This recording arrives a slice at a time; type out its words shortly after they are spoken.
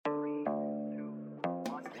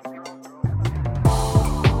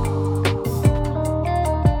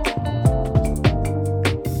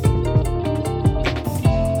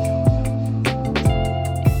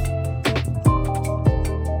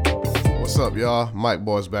up, y'all? Mike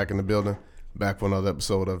Boy's back in the building. Back for another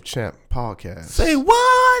episode of Champ Podcast. Say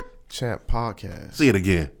what? Champ Podcast. Say it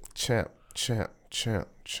again. Champ.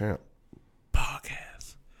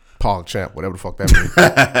 Podcast. Pog Champ, whatever the fuck that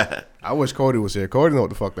means. I wish Cody was here. Cody know what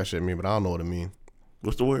the fuck that shit mean, but I don't know what it mean.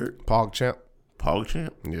 What's the word? Pog Champ. Pog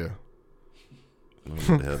Champ? Yeah. What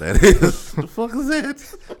the hell that is? The fuck is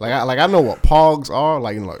that? I know what pogs are,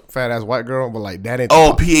 like fat ass white girl, but like that ain't.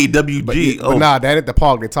 PAWG. But nah, that ain't the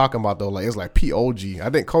pog they talking about though. Like it's like POG.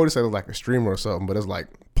 I think Cody said it was like a streamer or something, but it's like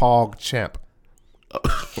Pog Champ.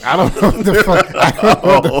 I don't know what the fuck. I don't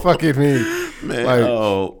know what the fuck it means.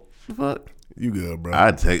 Man, fuck. You good, bro?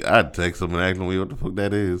 I'd text him and ask him what the fuck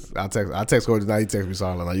that is. I text Cody now. He text me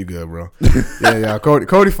silent. Now you good, bro? yeah.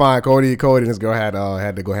 Cody fine. Cody and his girl had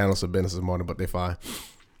to go handle some business this morning, but they fine.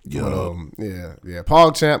 Yo. But, yeah.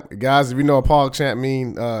 Pog Champ, guys. If you know what Pog Champ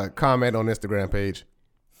mean, comment on the Instagram page.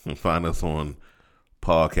 Find us on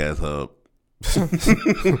Podcast Hub.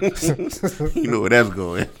 You know where that's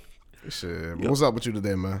going. Shit. Yep. What's up with you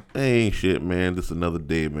today, man? Ain't shit, man. Just another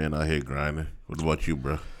day, man. Out here grinding. What about you,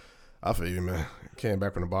 bro? I feel you, man. Came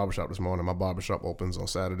back from the barbershop this morning. My barbershop opens on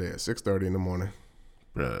Saturday at 6:30 in the morning.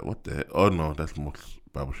 Bruh, what the heck? Oh, no, that's most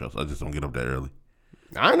barbershops. I just don't get up that early.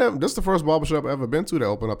 This is the first barbershop I've ever been to that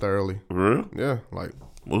opened up that early. For real? Yeah, like.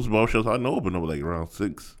 Most barbershops I know open up like around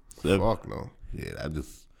 6, 7. Fuck no. Yeah, I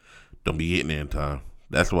just don't be getting there in time.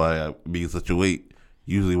 That's why I be in such a wait.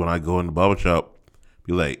 Usually when I go in the barbershop,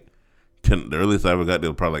 be like 10. The earliest I ever got there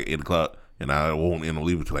was probably like 8 o'clock, and I won't end up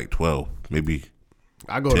leaving till like 12, maybe.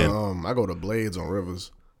 I go 10. I go to Blades on Rivers.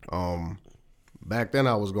 Back then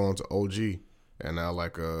I was going to OG, and now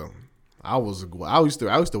I used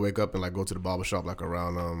to wake up and like go to the barbershop like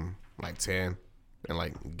around like 10, and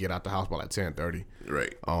like get out the house by like 10:30.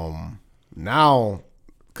 Right. Now,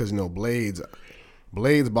 cause Blades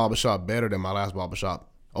barbershop better than my last barbershop.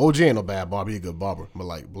 OG ain't no bad barber, he a good barber, but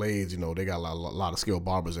like Blades, they got a lot of skilled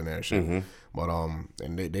barbers in there and shit. Mm-hmm. But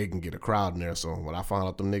and they can get a crowd in there. So when I found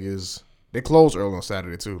out them niggas. They close early on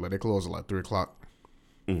Saturday too. Like they close at like 3 o'clock.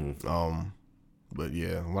 Mm-hmm. But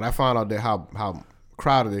yeah, when I found out that how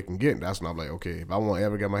crowded they can get, that's when I'm like, okay, if I want to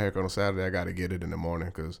ever get my haircut on Saturday, I got to get it in the morning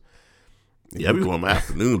because. I be going my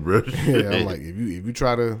afternoon, bro. Yeah, I'm like if you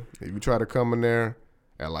try to come in there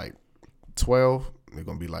at like 12, there's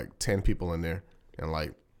gonna be like 10 people in there, and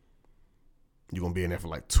like you're gonna be in there for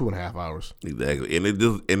like 2.5 hours. Exactly, and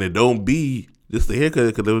it don't be. Just the haircut,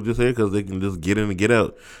 because they were just haircuts, they can just get in and get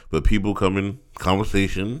out. But people come in,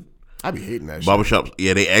 conversation. I be hating that barbershops, shit.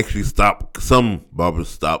 Yeah, they actually stop. Some barbers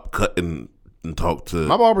stop cutting and talk to.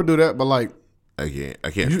 My barber do that, but like. I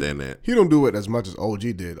can't stand that. He don't do it as much as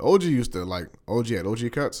OG did. OG used to OG at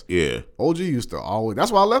OG Cuts. Yeah. OG used to always.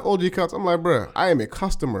 That's why I left OG Cuts. I'm like, bruh, I am a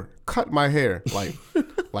customer. Cut my hair. Like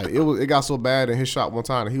it got so bad in his shop one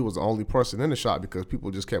time, and he was the only person in the shop because people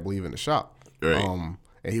just kept leaving the shop. Right.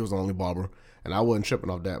 And he was the only barber. And I wasn't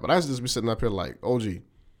tripping off that. But I used to just be sitting up here like, OG,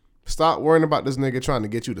 stop worrying about this nigga trying to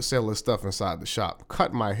get you to sell his stuff inside the shop.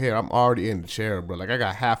 Cut my hair. I'm already in the chair, bro. Like, I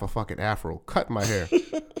got half a fucking afro. Cut my hair.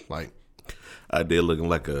 Like. Out there looking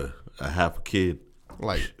like a half a kid.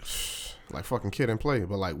 Like fucking Kid and Play,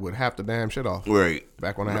 but like with half the damn shit off. Right.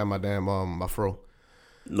 Back when I had my damn, my fro.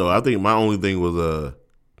 No, I think my only thing was, the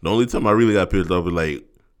only time I really got pissed off was like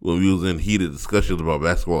when we was in heated discussions about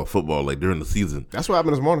basketball and football, like during the season. That's what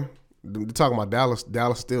happened this morning. They're talking about Dallas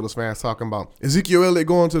Steelers fans talking about Ezekiel Elliott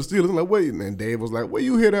going to the Steelers. I'm like, wait. And Dave was like, where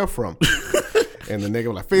you hear that from? And the nigga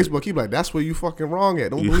was like, Facebook. He be like, that's where you fucking wrong at.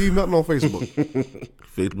 Don't believe nothing on Facebook.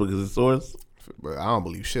 Facebook is the source? But I don't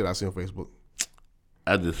believe shit I see on Facebook.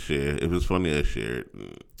 I just share. If it's funny, I share it.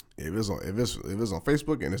 If it's on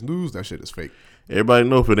Facebook and it's news, that shit is fake. Everybody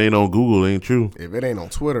know if it ain't on Google, it ain't true. If it ain't on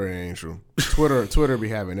Twitter, it ain't true. Twitter be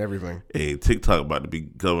having everything. Hey, TikTok about to be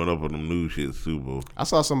coming up on them news shit super. I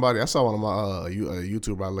saw one of my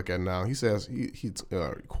YouTuber I look at now. He says he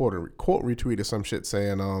quote retweeted some shit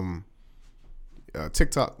saying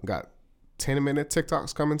TikTok got 10-minute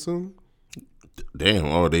TikToks coming soon. Damn,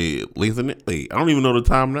 are they lengthening it? Like, I don't even know the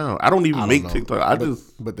time now. I don't even make TikTok.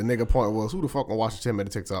 But the nigga point was, who the fuck gonna watch a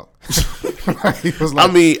 10-minute TikTok? He was like,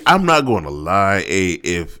 I mean, I'm not going to lie.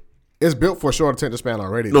 If it's built for a short attention span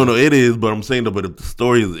already. No, it is. But I'm saying though, but if the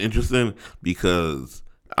story is interesting, because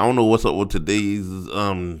I don't know what's up with today's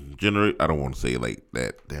generation. I don't want to say it like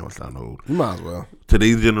that. Damn, I sound old. You might as well.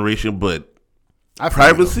 Today's generation, but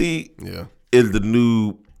privacy is the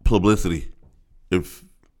new publicity.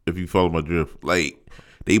 If you follow my drift, like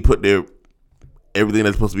they put everything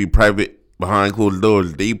that's supposed to be private behind closed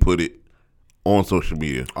doors, they put it on social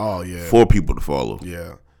media. Oh yeah, for people to follow.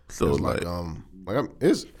 Yeah, so it's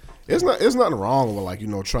nothing wrong with like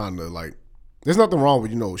trying to like there's nothing wrong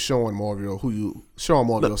with showing more of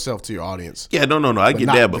yourself to your audience. Yeah, no, I get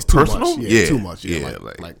that, but personal, too much. Yeah,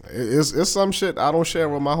 like it's some shit I don't share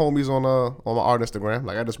with my homies on my art Instagram.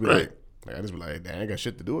 Like I just be like, damn, I ain't got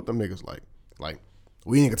shit to do with them niggas. Like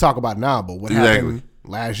we ain't gonna talk about it now, but what happened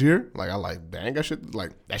last year? Like damn, I ain't got shit.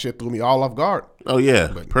 Like that shit threw me all off guard. Oh yeah,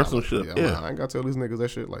 but personal shit. Yeah, I ain't gotta tell these niggas that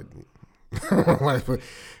shit. Like,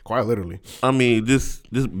 quite literally. I mean,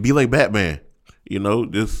 just be like Batman.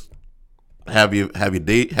 Just have your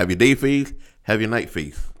day face, have your night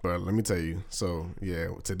face. But let me tell you. So yeah,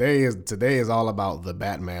 today is all about the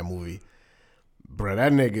Batman movie. Bro,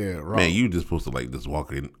 that nigga wrong. Man, you just supposed to just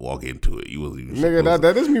walk into it. You wasn't even nigga.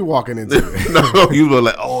 That is me walking into it. No, you was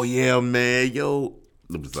like, oh yeah, man, yo.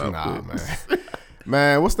 Nah, man.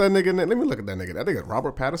 Man, what's that nigga name? Let me look at that nigga. That nigga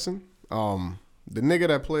Robert Pattinson. The nigga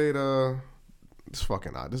that played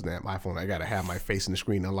this damn iPhone. I gotta have my face in the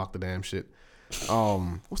screen to unlock the damn shit.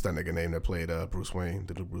 What's that nigga name that played Bruce Wayne?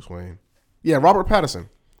 The new Bruce Wayne. Yeah, Robert Pattinson.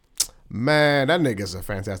 Man, that nigga's a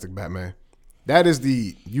fantastic Batman. That is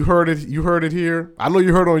you heard it here. I know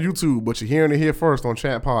you heard it on YouTube, but you're hearing it here first on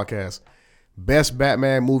Chat Podcast. Best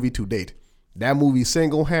Batman movie to date. That movie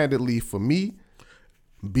single-handedly for me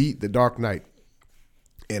beat The Dark Knight.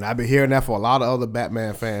 And I've been hearing that for a lot of other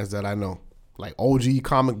Batman fans that I know. Like OG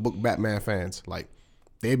comic book Batman fans. Like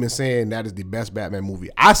they've been saying that is the best Batman movie.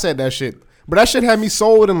 I said that shit. But that shit had me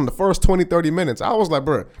sold in the first 20, 30 minutes. I was like,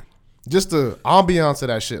 bro, just the ambiance of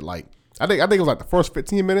that shit. Like, I think it was like the first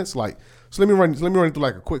 15 minutes. Like, so let me run through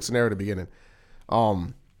like a quick scenario at the beginning.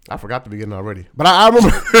 I forgot the beginning already. But I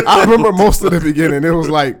remember most of the beginning. It was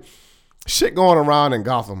like shit going around in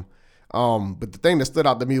Gotham. But the thing that stood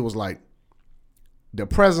out to me was like the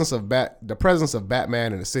presence of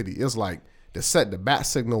Batman in the city. It's like the bat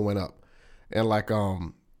signal went up. And like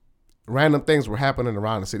random things were happening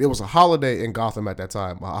around the city. It was a holiday in Gotham at that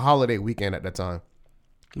time, a holiday weekend at that time.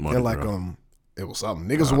 And like it was something.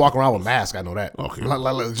 Niggas were walking around with masks. I know that. Okay, like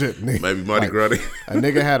legit. Nigga. Maybe Mardi Gras. A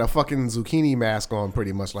nigga had a fucking zucchini mask on,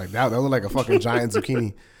 pretty much like that. That looked like a fucking giant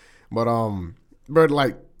zucchini. But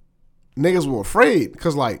like niggas were afraid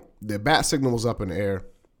because like the bat signal was up in the air.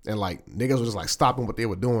 And like niggas were just like stopping what they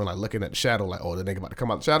were doing, like looking at the shadow, like, oh, the nigga about to come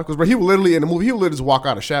out the shadow. Because he was literally in the movie, he would literally just walk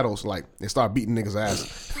out of shadows, like, and start beating niggas'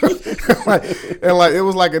 ass. and like it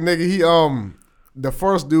was like a nigga, he the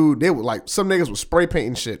first dude, they were like some niggas was spray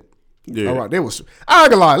painting shit. Yeah. All right, I ain't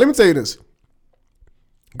gonna lie, let me tell you this.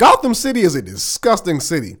 Gotham City is a disgusting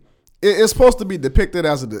city. It's supposed to be depicted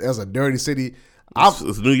as a dirty city.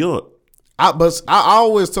 It's New York. I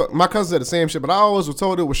always told my cousin said the same shit, but I always was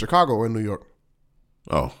told it was Chicago in New York.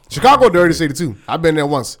 Oh, Chicago dirty city too. I've been there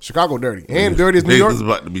once. Chicago dirty and dirty as New York. Is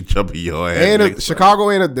about to be jumping your ass. And Chicago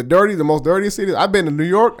ain't the most dirtiest city. I've been to New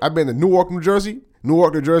York. I've been to Newark, New Jersey.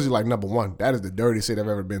 Newark, New Jersey, like number one. That is the dirtiest city I've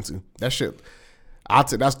ever been to. That shit. I'll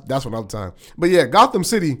take that's for another time. But yeah, Gotham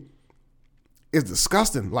City is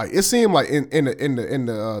disgusting. Like it seemed like in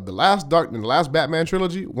the last Batman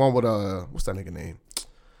trilogy, one with what's that nigga name?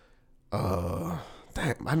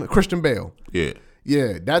 I know Christian Bale. Yeah.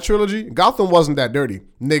 Yeah, that trilogy, Gotham wasn't that dirty.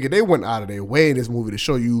 Nigga, they went out of their way in this movie to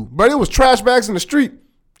show you, but it was trash bags in the street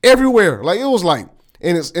everywhere. Like it was like,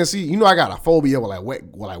 and see, I got a phobia with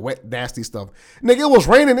wet, nasty stuff. Nigga, it was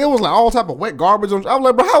raining. It was like all type of wet garbage. I was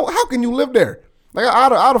like, bro, how can you live there? Like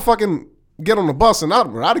I'd fucking get on the bus and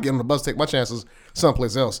I'd get on the bus, take my chances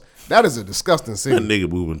someplace else. That is a disgusting city. That nigga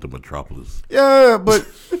moving to Metropolis. Yeah, but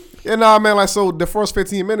man, like so the first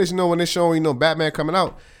 15 minutes, when they showing Batman coming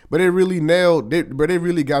out. But they really they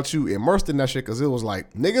really got you immersed in that shit because it was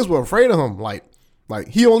like niggas were afraid of him. Like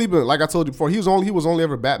he only been, like I told you before, he was only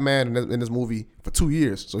ever Batman in this movie for 2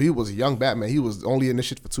 years. So he was a young Batman. He was only in this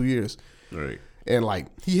shit for 2 years. Right. And like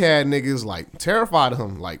he had niggas like terrified of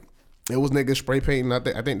him. Like it was niggas spray painting. I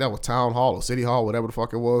think that was Town Hall or City Hall, whatever the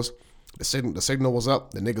fuck it was. The signal was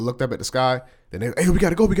up. The nigga looked up at the sky. The nigga, hey, we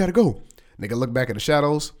gotta go. Nigga looked back at the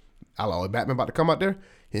shadows. I like, Batman about to come out there.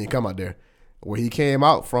 He didn't come out there. Where he came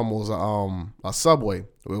out from was a Subway.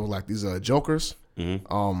 It was like these jokers.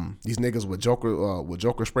 Mm-hmm. These niggas with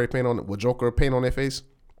Joker spray paint with Joker paint on their face,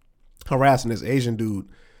 harassing this Asian dude.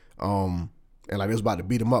 And like they was about to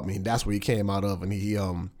beat him up. I mean, that's where he came out of, and he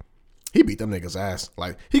beat them niggas ass.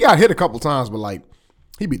 Like he got hit a couple times, but like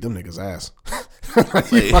he beat them niggas ass.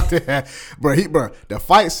 He fucked their ass. Bro, the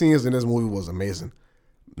fight scenes in this movie was amazing.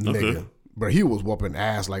 Okay. Nigga, bro, he was whooping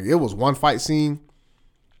ass. Like it was one fight scene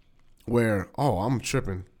where, I'm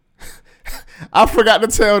tripping. I forgot to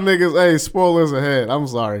tell niggas, hey, spoilers ahead. I'm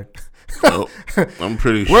sorry. Oh, I'm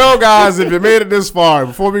pretty sure. Well, guys, if you made it this far,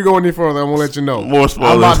 before we go any further, I'm going to let you know. More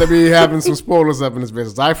spoilers. I'm about to be having some spoilers up in this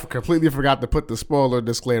business. I completely forgot to put the spoiler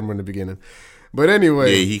disclaimer in the beginning. But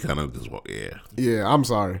anyway, yeah, he kind of just walked. Yeah, I'm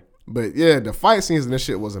sorry, but yeah, the fight scenes in this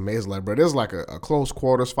shit was amazing. Like, bro, there's like a close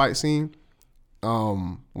quarters fight scene.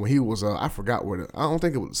 When he was I forgot where. I don't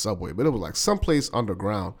think it was the subway, but it was like someplace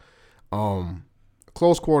underground.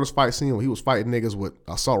 Close quarters fight scene when he was fighting niggas with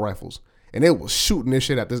assault rifles, and they was shooting this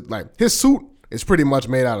shit at this. Like, his suit is pretty much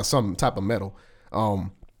made out of some type of metal.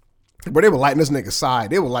 But they were lighting this nigga's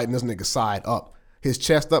side. They were lighting this nigga's side up, his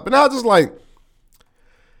chest up, and I was just like.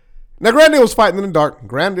 Now, granted, they was fighting in the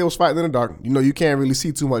dark. You know, you can't really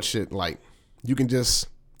see too much shit. Like, you can just,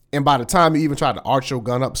 and by the time you even try to arch your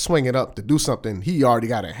gun up, swing it up to do something, he already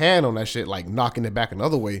got a hand on that shit, like knocking it back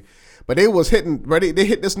another way. But they was hitting, bro, they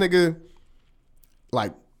hit this nigga,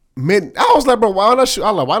 like, mid. I was like, bro, why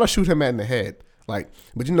not shoot him in the head? Like,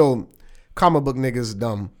 but you know, comic book niggas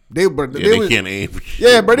dumb. They can't aim.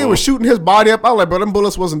 Yeah, bro, they were shooting his body up. I was like, bro, them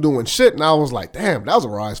bullets wasn't doing shit. And I was like, damn, that was a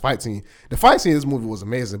rise fight scene. The fight scene in this movie was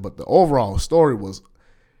amazing, but the overall story was,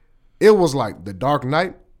 it was like The Dark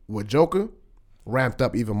Knight with Joker ramped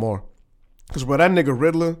up even more. Because, bro, that nigga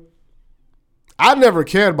Riddler, I never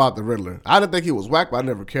cared about the Riddler. I didn't think he was whack, but I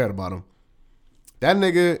never cared about him. That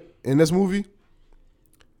nigga in this movie,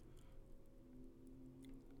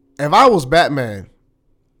 if I was Batman,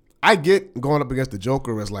 I get going up against the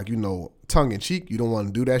Joker as, like, you know, tongue in cheek. You don't want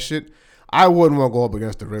to do that shit. I wouldn't want to go up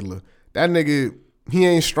against the Riddler. That nigga, he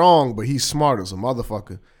ain't strong, but he's smart as a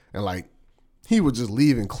motherfucker. And, like, he was just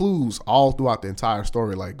leaving clues all throughout the entire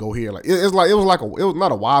story. Like, go here. Like, it was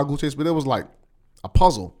not a wild goose chase, but it was like a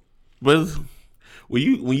puzzle. But when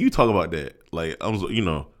you talk about that, like, you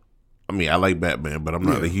know, I mean, I like Batman, but I'm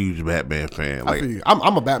not a huge Batman fan. Like,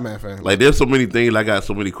 I'm a Batman fan. Like, there's so many things. I got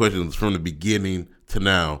so many questions from the beginning to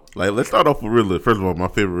now. Like, let's start off with Riddler. First of all, my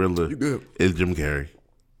favorite Riddler is Jim Carrey.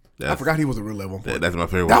 I forgot he was a Riddler at one point. That's my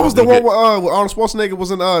favorite. That was the one where Arnold Schwarzenegger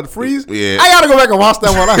was in the Freeze. Yeah, I gotta go back and watch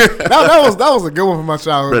that one. that was a good one for my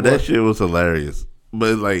childhood. But that shit was hilarious.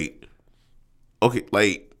 But like, okay,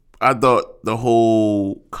 like I thought the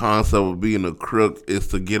whole concept of being a crook is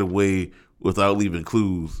to get away without leaving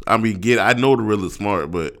clues. I mean, I know the Riddler's smart,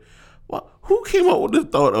 but who came up with this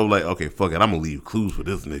thought of like, okay, fuck it, I'm gonna leave clues for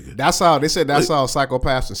this nigga? That's how they said. That's how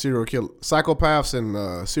psychopaths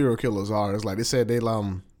and serial killers are. It's like they said they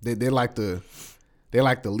like to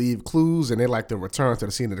leave clues and they like to return to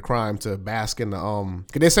the scene of the crime to bask in the Cause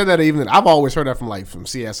they said that even I've always heard that from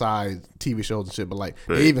CSI TV shows and shit, but like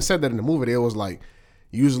they even said that in the movie. They was like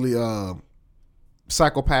usually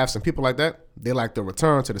psychopaths and people like that, they like to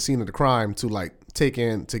return to the scene of the crime to like to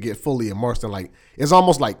get fully immersed in, like, it's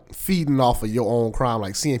almost like feeding off of your own crime,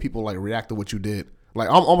 like seeing people like react to what you did, like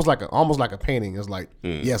almost like a painting. It's like,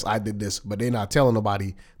 yes, I did this, but they're not telling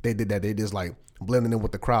nobody they did that. They just like blending in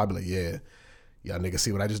with the crowd, be like, yeah, y'all niggas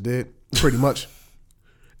see what I just did, pretty much.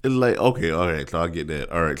 It's like, okay, all right, so I get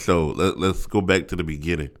that. All right, so let's go back to the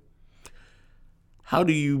beginning. How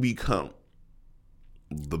do you become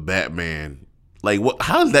the Batman? Like,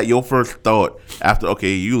 how is that your first thought after,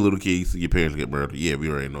 okay, you a little kid, you see your parents get murdered. Yeah, we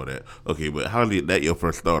already know that. Okay, but how is that your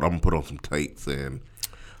first thought? I'm going to put on some tights and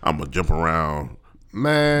I'm going to jump around,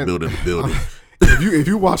 man, building the building. If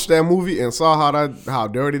you watched that movie and saw how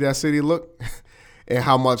dirty that city looked and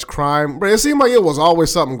how much crime, bro, it seemed like it was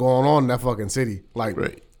always something going on in that fucking city. Like,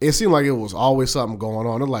 It seemed like it was always something going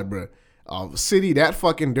on. It's like, bro, a city that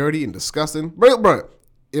fucking dirty and disgusting. Bro,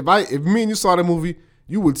 if me and you saw the movie,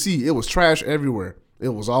 you would see it was trash everywhere. It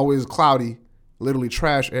was always cloudy, literally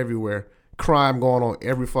trash everywhere. Crime going on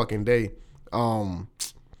every fucking day. So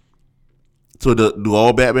do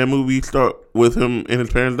all Batman movies start with him and his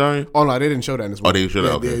parents dying? Oh no, they didn't show that in this movie. Oh, they didn't show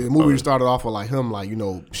that. Okay. The movie started off with like him, like, you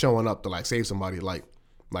know, showing up to like save somebody, like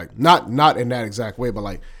not in that exact way, but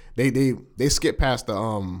like they skip past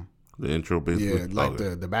the intro, basically. Yeah, like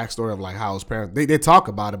the backstory of like how his parents they talk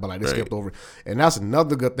about it, but like they skipped over it. And that's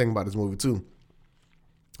another good thing about this movie too.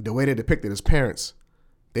 The way they depicted his parents,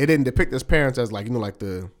 they didn't depict his parents as like, you know, like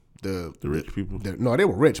the rich people. No, they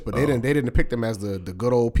were rich, but they didn't depict them as the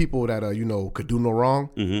good old people that you know, could do no wrong.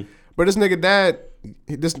 Mm-hmm. But this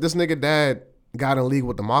nigga dad got in league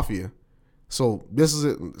with the mafia, so this is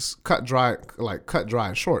it's cut dry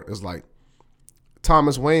and short. It's like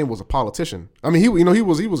Thomas Wayne was a politician. I mean, he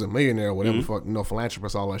was a millionaire or whatever, fuck, you know,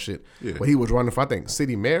 philanthropist, all that shit. Yeah. But he was running for, I think,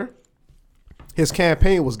 city mayor. His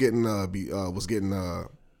campaign was getting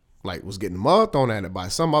mud thrown at it by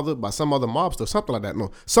some other mobster, something like that.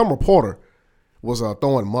 No, some reporter was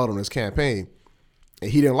throwing mud on his campaign,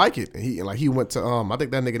 and he didn't like it. And he went to I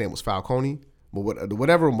think that nigga name was Falcone, but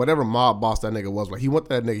whatever mob boss that nigga was, like, he went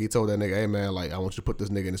to that nigga. He told that nigga, hey man, like, I want you to put this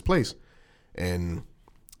nigga in his place. And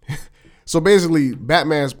so basically,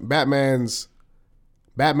 Batman's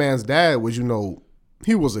dad was, you know,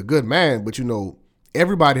 he was a good man, but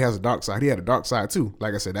everybody has a dark side. He had a dark side too.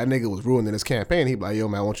 Like I said, that nigga was ruining his campaign. He be like, yo,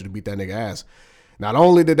 man, I want you to beat that nigga ass. Not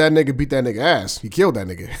only did that nigga beat that nigga ass, he killed that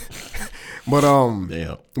nigga. But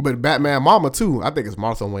damn. But Batman mama too. I think it's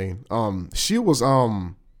Martha Wayne. She was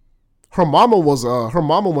her mama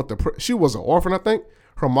went to she was an orphan. I think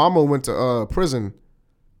her mama went to prison.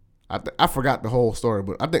 I forgot the whole story,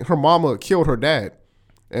 but I think her mama killed her dad.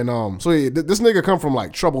 And this nigga come from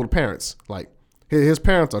like troubled parents. Like his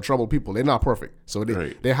parents are troubled people. They're not perfect. So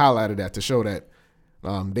they highlighted that to show that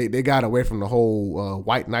they got away from the whole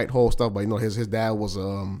white knight whole stuff. But his dad was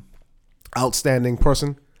outstanding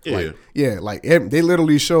person. Yeah. Like they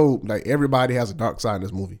literally showed like everybody has a dark side in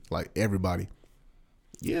this movie. Like everybody.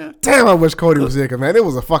 Yeah. Damn, I wish Cody was here, cause man, it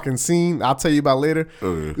was a fucking scene I'll tell you about later.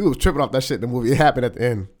 Okay. We was tripping off that shit in the movie. It happened at the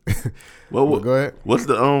end. Well, go ahead. What's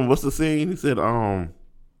the scene?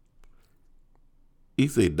 He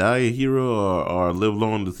said die a hero or live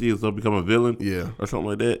long to see yourself become a villain. Yeah. Or something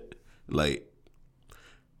like that. Like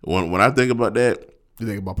when I think about that, you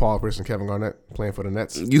think about Paul Pierce and Kevin Garnett playing for the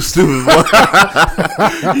Nets? You stupid boy.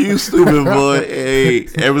 You stupid boy. Hey,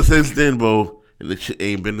 ever since then, bro, the shit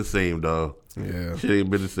ain't been the same, dog. Yeah. Shit ain't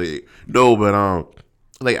been the same. No, but I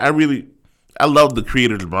love the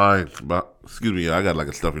creator's mind. Excuse me, I got like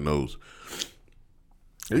a stuffy nose.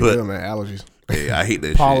 You good, man. Allergies. Hey, I hate that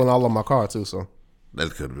shit. Pollen all on my car too, so.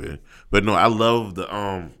 That could have been. But no, I love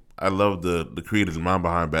the creator's mind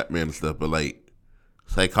behind Batman and stuff, but like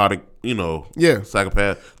psychotic,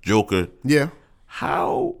 psychopath, Joker. Yeah.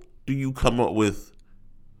 How do you come up with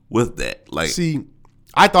that? Like, see,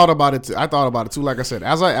 I thought about it too. Like I said,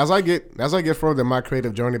 as I get further in my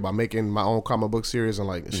creative journey by making my own comic book series and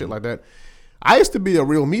like shit like that, I used to be a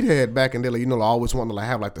real meathead back in the day. Like, I always wanted to like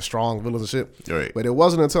have like the strong villains and shit. Right. But it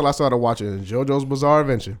wasn't until I started watching JoJo's Bizarre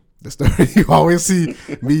Adventure. The story you always see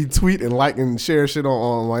me tweet and like and share shit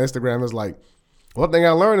on my Instagram is like, one thing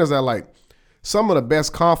I learned is that like some of the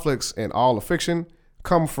best conflicts in all of fiction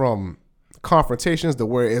come from confrontations to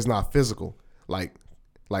where it's not physical. Like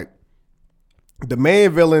the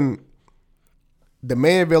main villain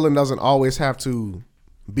doesn't always have to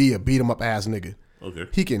be a beat 'em up ass nigga. Okay.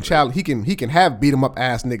 He can challenge. He can have beat 'em up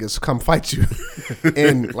ass niggas come fight you,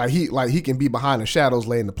 and he can be behind the shadows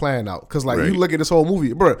laying the plan out. Cause you look at this whole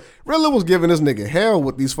movie, bro. Riddler was giving this nigga hell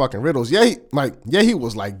with these fucking riddles. He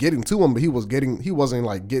was like getting to him, but he wasn't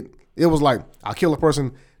like get. It was like I'll kill a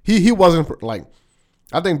person. He wasn't like.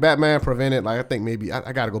 I think Batman prevented. Like I think maybe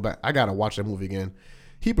I gotta go back. I gotta watch that movie again.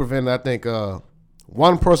 He prevented. I think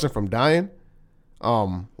one person from dying.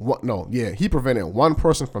 He prevented one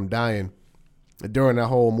person from dying during that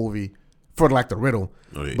whole movie for like the riddle.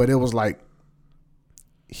 Oh, yeah. But it was like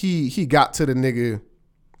he got to the nigga.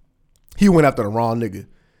 He went after the wrong nigga.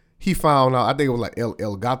 He found out, I think it was like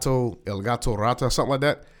El Gato Rata, something like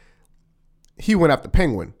that. He went after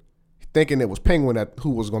Penguin, thinking it was Penguin who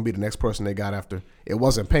was going to be the next person they got after. It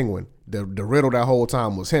wasn't Penguin. The riddle that whole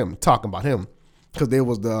time was him, talking about him. Because there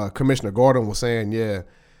was the Commissioner Gordon was saying,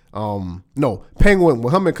 Penguin,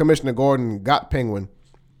 when him and Commissioner Gordon got Penguin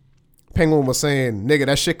was saying, nigga,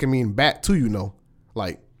 that shit can mean bat too,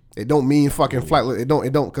 Like, it don't mean fucking flight. It don't,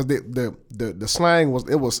 because the slang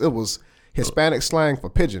was Hispanic slang for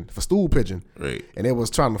pigeon, for stool pigeon. Right. And they was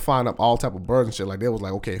trying to find up all type of birds and shit. Like, they was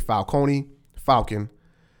like, okay, Falcone, falcon.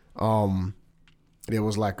 There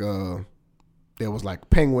was like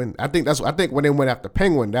penguin. I think when they went after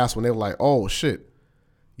penguin, that's when they were like, oh shit.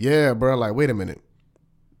 Yeah, bro, like, wait a minute.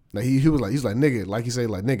 Like he's like, nigga, like he said,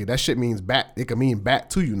 like, nigga, that shit means bat. It can mean bat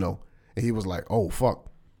too, And he was like, oh fuck.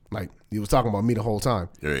 Like, he was talking about me the whole time.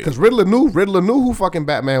 Because Riddler knew who fucking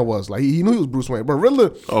Batman was. Like, he knew he was Bruce Wayne. But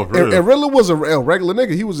Riddler, and Riddler was a regular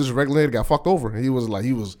nigga. He was just a regular nigga, got fucked over. He was.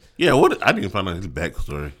 Yeah, I didn't find out his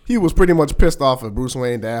backstory. He was pretty much pissed off at Bruce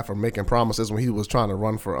Wayne dad for making promises when he was trying to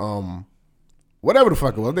run for, whatever the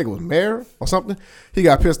fuck it was. I think it was mayor or something. He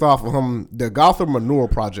got pissed off of him, the Gotham Manure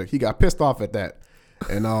Project. He got pissed off at that.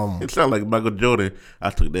 And it sounded like Michael Jordan. I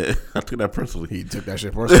took that personally. He took that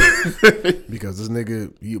shit personally because this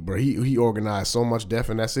nigga, he organized so much death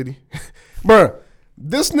in that city, bro.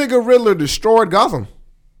 This nigga Riddler destroyed Gotham.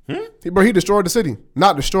 He destroyed the city.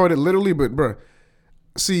 Not destroyed it literally, but bro,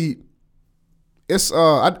 see, it's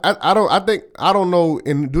I don't know.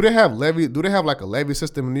 And do they have like a levee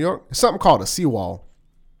system in New York? It's something called a seawall.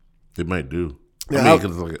 They might do. Yeah,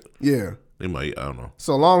 Yeah, they might. I don't know.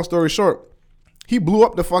 So long story short. He blew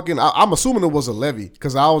up the fucking, I'm assuming it was a levee,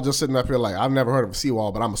 because I was just sitting up here like, I've never heard of a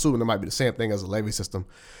seawall, but I'm assuming it might be the same thing as a levee system.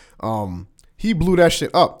 He blew that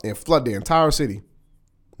shit up and flooded the entire city.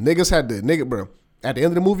 Niggas at the end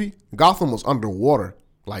of the movie, Gotham was underwater.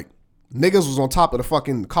 Like, niggas was on top of the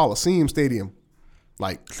fucking Coliseum Stadium.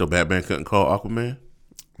 Like, so Batman couldn't call Aquaman.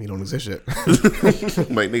 He don't exist yet.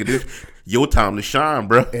 Like, nigga, this your time to shine,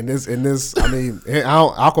 bro. In this, I mean,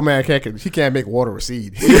 Aquaman can't make water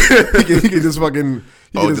recede. he can just fucking.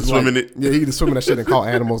 He can just swim in it. Yeah, he can just swim in that shit and call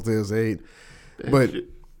animals to his aid. But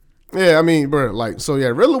yeah, I mean, bro, like, so yeah,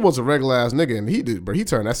 Riddler was a regular ass nigga, and he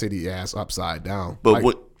turned that city ass upside down. But like,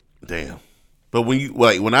 what? Damn. But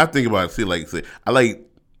when I think about it,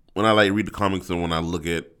 when I read the comics and when I look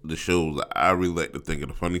at the shows, I really like to think of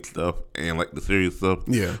the funny stuff and like the serious stuff.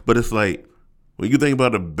 Yeah. But it's like when you think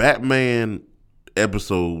about the Batman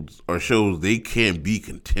episodes or shows, they can't be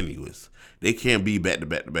continuous. They can't be back to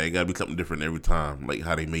back to back. It gotta be something different every time, like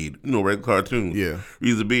how they made regular cartoons. Yeah.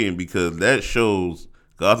 Reason being because that shows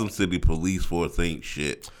Gotham City Police Force ain't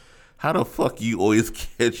shit. How the fuck you always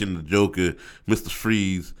catching the Joker, Mr.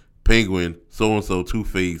 Freeze, Penguin, so-and-so,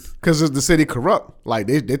 Two-Face? Because the city corrupt. Like,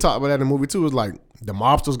 they talk about that in the movie, too. It's like, the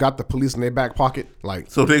mobsters got the police in their back pocket.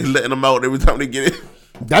 Like, so they letting them out every time they get in?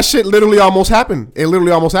 That shit literally almost happened. It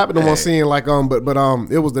literally almost happened in one scene. Like, but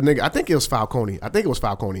it was the nigga. I think it was Falcone. But the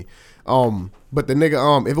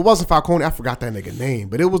nigga, if it wasn't Falcone, I forgot that nigga name.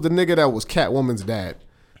 But it was the nigga that was Catwoman's dad.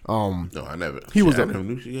 No, I never. I never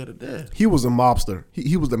knew she had a dad. He was a mobster.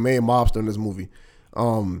 He was the main mobster in this movie.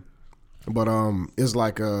 It's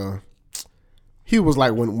like he was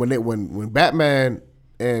like when Batman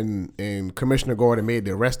and Commissioner Gordon made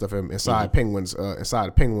the arrest of him inside Penguin's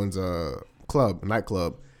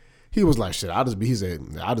nightclub. He was like, shit, I'll just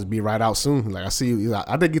be right out soon. Like, I see you.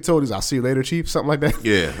 I think he told I'll see you later, Chief, something like that.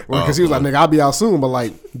 Yeah. Because he was like, nigga, I'll be out soon. But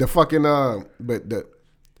like the fucking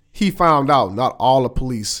he found out not all the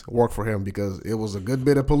police worked for him because it was a good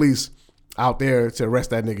bit of police out there to arrest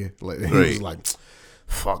that nigga. Like, he was like,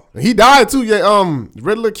 fuck. And he died too. Yeah.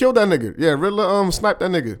 Riddler killed that nigga. Yeah. Riddler sniped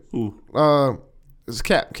that nigga. Who? It's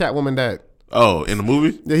Catwoman dad. Oh, in the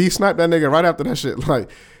movie? Yeah, he sniped that nigga right after that shit. Like,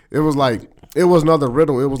 it was another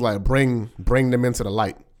riddle. It was like bring them into the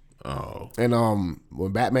light. Oh. And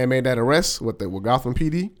when Batman made that arrest with Gotham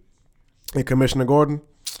PD and Commissioner Gordon,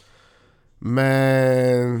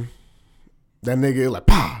 man, that nigga like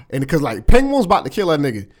pa, and because like Penguin was about to kill that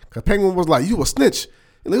nigga, because Penguin was like, you a snitch.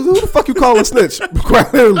 And who the fuck you call a snitch?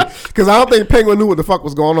 Quite literally, because I don't think Penguin knew what the fuck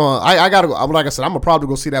was going on. I gotta go. Like I said, I'm gonna probably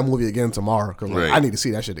go see that movie again tomorrow because I need to see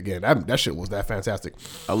that shit again. That shit was that fantastic.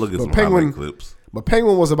 I'll look at some highlight clips. But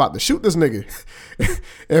Penguin was about to shoot this nigga,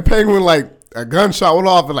 and Penguin like a gunshot went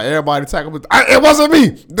off and like everybody tackled him. It wasn't me.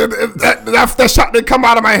 That shot didn't come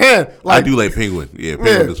out of my hand. Like, I do like Penguin. Yeah,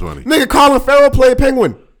 Penguin is funny. Nigga, Colin Farrell played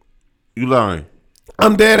Penguin. You lying?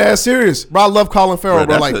 I'm dead ass serious, bro. I love Colin Farrell,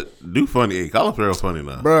 bro. Like, dude, funny. Hey, Colin Farrell funny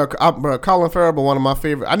now, bro. Colin Farrell, but one of my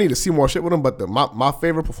favorite. I need to see more shit with him. But my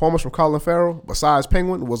favorite performance from Colin Farrell, besides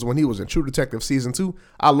Penguin, was when he was in True Detective season 2.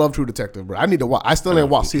 I love True Detective, bro. I need to watch. I still ain't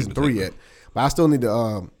watched season 3 yet, but I still need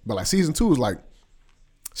to. But like season 2 is like.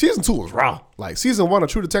 Season 2 was raw. Like season 1 of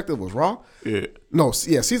True Detective was raw. Yeah. No,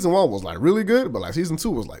 yeah. Season 1 was like really good, but like season 2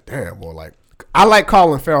 was like damn, boy. Like I like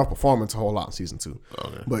Colin Farrell's performance a whole lot in season 2.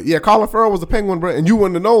 Okay. But yeah, Colin Farrell was the Penguin, bro, and you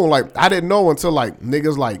wouldn't have known. Like I didn't know until like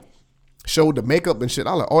niggas like showed the makeup and shit.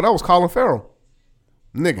 I was like, oh, that was Colin Farrell,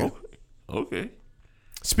 nigga. Okay.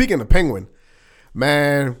 Speaking of Penguin,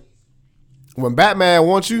 man, when Batman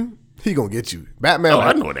wants you, he gonna get you. Batman,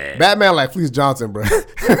 I know that. Batman like Fleece Johnson, bro.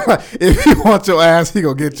 If he wants your ass, he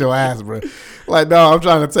gonna get your ass, bro. Like, no, I'm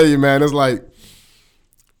trying to tell you, man. It's like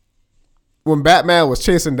when Batman was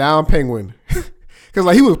chasing down Penguin, because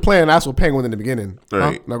like he was playing nice with Penguin in the beginning.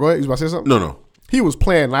 Right. Now go ahead. You was about to say something? No. He was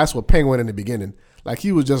playing nice with Penguin in the beginning. Like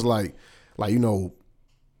he was just like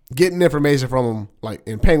getting information from him. Like,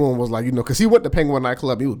 and Penguin was like, because he went to Penguin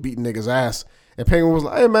nightclub, he was beating niggas' ass. And Penguin was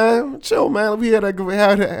like, hey, man, chill, man. We had to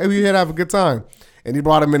have a good time. And he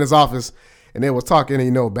brought him in his office, and they was talking,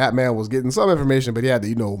 and, Batman was getting some information, but he had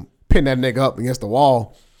to, pin that nigga up against the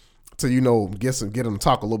wall to, get him to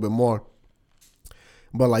talk a little bit more.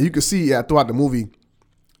 But, like, you could see throughout the movie,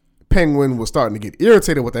 Penguin was starting to get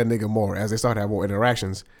irritated with that nigga more as they started having more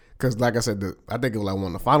interactions. Because, like I said, I think it was like one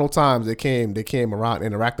of the final times they came around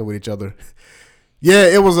interacting with each other. Yeah,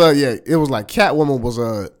 it was like Catwoman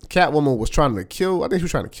was trying to kill. I think she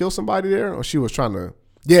was trying to kill somebody there, or she was trying to.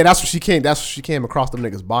 Yeah, that's what she came. That's what she came across them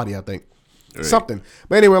niggas' body. I think something.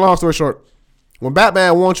 But anyway, long story short, when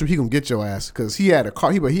Batman wants you, he gonna get your ass because he had a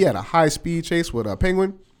car. He had a high speed chase with a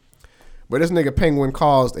Penguin, but this nigga Penguin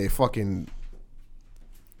caused a fucking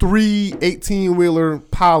 3 18-wheeler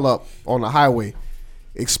pile up on the highway,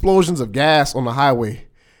 explosions of gas on the highway,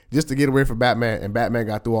 just to get away from Batman, and Batman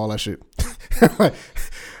got through all that shit.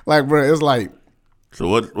 like, bro, it's like. So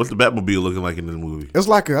what's the Batmobile looking like in this movie? It's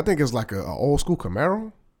like I think it's like a old school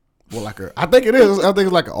Camaro, Well, I think it is. I think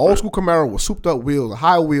it's like an old school Camaro with souped up wheels,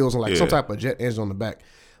 high wheels, and like some type of jet engine on the back.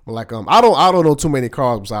 But like I don't know too many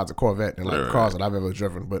cars besides a Corvette and like cars that I've ever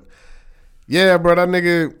driven. But yeah, bro, that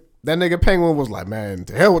nigga Penguin was like, man,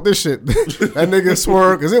 to hell with this shit. That nigga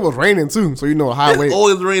swerved because it was raining too. So you know, highway. It's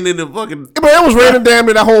always raining in fucking. But it was raining damn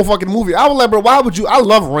near that whole fucking movie. I was like, bro, why would you? I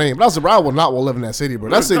love rain, but I said, bro, I would not want to live in that city, bro.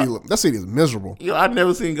 That city is miserable. Yo, I've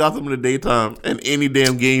never seen Gotham in the daytime in any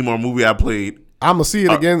damn game or movie I played. I'm gonna see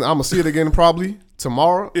it again. I'm gonna see it again probably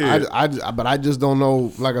tomorrow. Yeah. But I just don't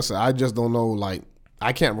know. Like I said, I just don't know. Like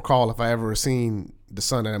I can't recall if I ever seen the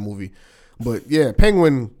son of that movie. But yeah,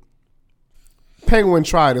 Penguin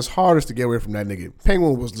tried his hardest to get away from that nigga.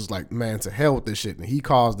 Penguin was just like, man, to hell with this shit, and he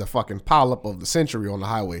caused the fucking pileup of the century on the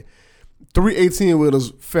highway. 3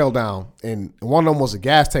 18-wheelers fell down, and one of them was a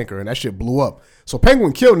gas tanker, and that shit blew up. So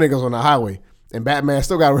Penguin killed niggas on the highway. And Batman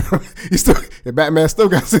still got Batman still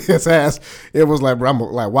got his ass. It was like, bro, I'm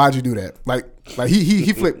like, why'd you do that? Like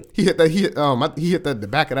he flipped, he hit the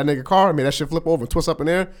back of that nigga car, made that shit flip over and twist up in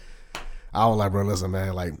there. I was like, bro, listen,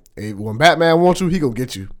 man, like when Batman wants you, he gonna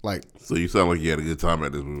get you. Like, so you sound like you had a good time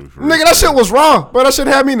at this movie. Nigga, that shit was wrong, but that shit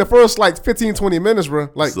had me in the first like 15-20 minutes, bro.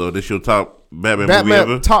 Like, so this your top Batman movie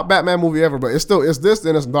ever? Top Batman movie ever, but it's this,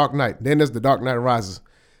 then it's Dark Knight, then it's The Dark Knight Rises,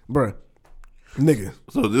 bro. Nigga.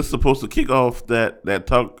 So this is supposed to kick off that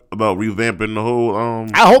talk about revamping the whole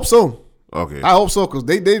I hope so. Okay. I hope so, because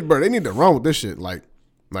they need to run with this shit. Like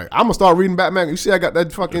I'm gonna start reading Batman. You see I got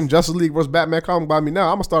that fucking Justice League vs. Batman comic by me now.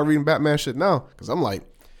 I'm gonna start reading Batman shit now. Cause I'm like,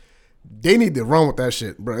 they need to run with that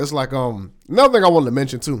shit, bro. It's like another thing I wanted to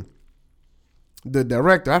mention too. The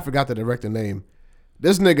director, I forgot the director name.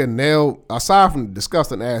 This nigga nailed, aside from the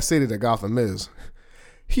disgusting ass city that Gotham is,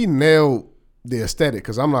 he nailed the aesthetic.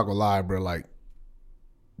 Cause I'm not gonna lie, bro, like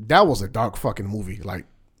that was a dark fucking movie. Like,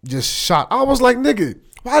 just shot. I was like, nigga,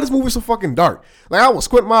 why this movie so fucking dark? Like, I was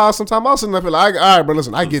squinting my eyes sometimes. I was sitting there like, all right, bro,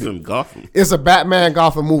 listen, I get it. Gotham. It's a Batman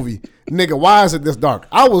Gotham movie. Nigga, why is it this dark?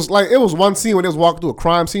 I was like, it was one scene when they was walking through a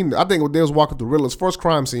crime scene. I think they was walking through Riddler's first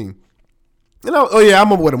crime scene. You know, I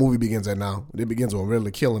remember where the movie begins at now. It begins with Riddler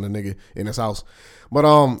killing a nigga in his house. But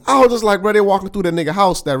I was just like, bro, they walking through that nigga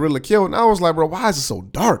house that Riddler killed. And I was like, bro, why is it so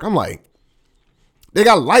dark? I'm like, they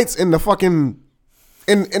got lights in the fucking...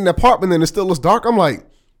 In the apartment and it still looks dark. I'm like,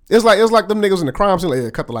 it's like them niggas in the crime scene. Like, yeah,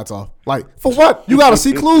 cut the lights off. Like, for what? You gotta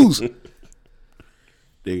see clues.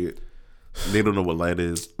 They don't know what light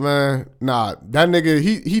is. Man, nah, that nigga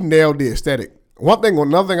he nailed the aesthetic.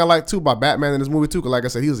 Another thing I like too about Batman in this movie too, because like I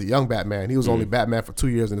said, he was a young Batman. He was only Batman for 2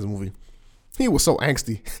 years in this movie. He was so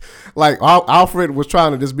angsty. Like Alfred was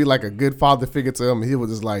trying to just be like a good father figure to him, and he was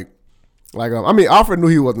just like Alfred knew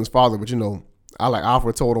he wasn't his father, but you know.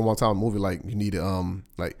 Alfred told him one time in the movie, like, you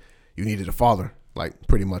needed a father, like,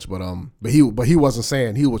 pretty much. But he wasn't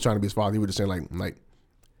saying he was trying to be his father. He was just saying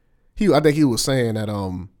I think he was saying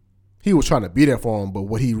that he was trying to be there for him, but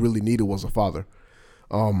what he really needed was a father.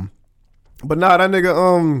 But nah, that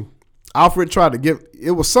nigga Alfred tried to give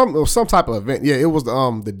it was some type of event. Yeah, it was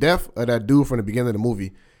the death of that dude from the beginning of the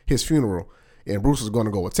movie, his funeral. And Bruce was going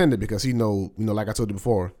to go attend it because he like I told you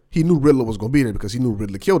before, he knew Riddler was going to be there because he knew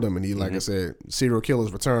Riddler killed him. And he, like I said, serial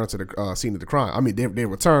killers return to the scene of the crime. I mean, they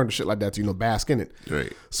return to shit like that to, bask in it.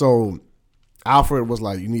 Right. So Alfred was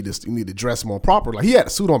like, you need to dress more proper. Like, he had a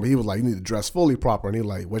suit on, but he was like, you need to dress fully proper. And he was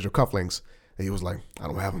like, where's your cufflinks? And he was like, I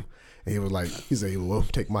don't have them. And he said, well,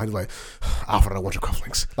 take mine. He's like, Alfred, I want your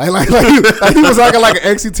cufflinks. Like he was acting like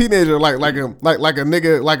an angsty teenager, like a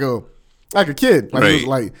nigga, like a kid. Like, right. He was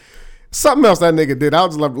like, something else that nigga did. I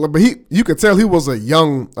was like, but you could tell he was a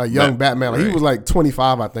young Batman. Like, right. He was like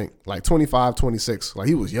 25, I think. Like 25, 26. Like,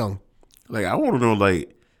 he was young. Like, I want to know,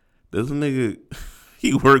 like, does a nigga,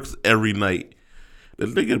 he works every night.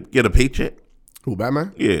 Does a nigga get a paycheck? Who,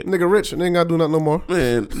 Batman? Yeah. Nigga rich and ain't got to do nothing no more.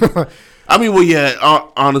 Man. I mean, well, yeah,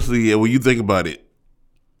 honestly, yeah, when you think about it,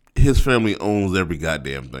 his family owns every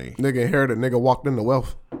goddamn thing. Nigga inherited, nigga walked into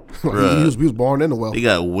wealth. Like, he was born into wealth. He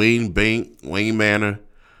got Wayne Bank, Wayne Manor.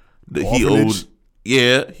 He owed,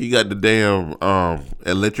 yeah, he got the damn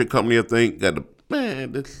electric company, I think. Got the,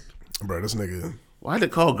 man, this nigga. Why they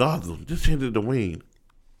call Gotham? Just change it to Wayne.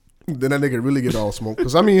 Then that nigga really get all smoked.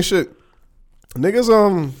 Because, I mean, shit,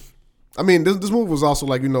 niggas, I mean, this movie was also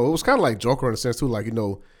like, it was kind of like Joker in a sense too, like,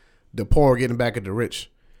 the poor getting back at the rich.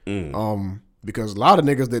 Because a lot of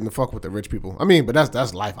niggas didn't fuck with the rich people. I mean, but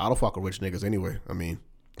that's life. I don't fuck with rich niggas anyway. I mean,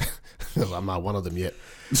 I'm not one of them yet.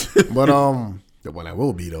 But when I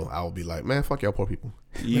will be though, I will be like, man, fuck y'all poor people.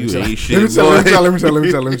 You ain't shit. Let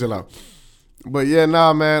me chill out. But yeah,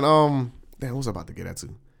 nah, man. Damn, what was I about to get at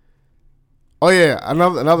too? Oh yeah,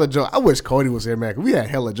 another joke. I wish Cody was here, man. 'Cause we had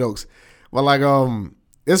hella jokes. But like,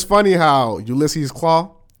 it's funny how Ulysses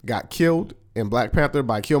Claw, got killed in Black Panther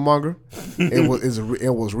by Killmonger.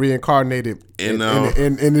 It was reincarnated in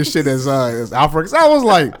this shit as Alfred. So I was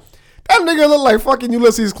like, that nigga look like fucking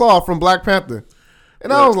Ulysses Claw from Black Panther.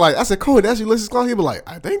 And I was like, I said, Cody, that's Ulysses Claw? He was like,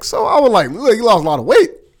 I think so. I was like, look, he lost a lot of weight.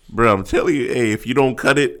 Bro, I'm telling you, hey, if you don't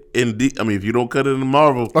cut it if you don't cut it in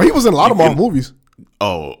Marvel. Oh, he was in a lot of Marvel movies.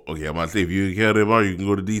 Oh, okay. I'm about to say, if you cut it in Marvel, you can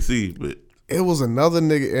go to DC. But it was another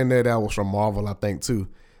nigga in there that was from Marvel, I think, too.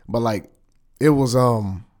 But like, it was,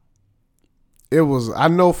 I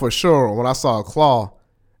know for sure when I saw Claw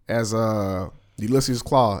as Ulysses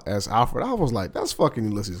Claw as Alfred, I was like, that's fucking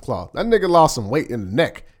Ulysses Claw. That nigga lost some weight in the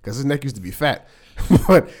neck because his neck used to be fat.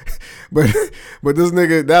 but this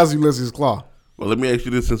nigga, that's Ulysses Claw. Well, let me ask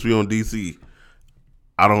you this: since we on DC,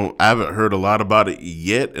 I haven't heard a lot about it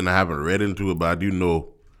yet, and I haven't read into it, but I do know.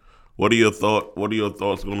 What are your thoughts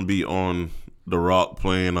going to be on The Rock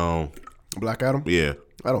playing Black Adam? Yeah,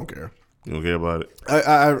 I don't care. You don't care about it?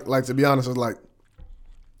 I like, to be honest, it's like,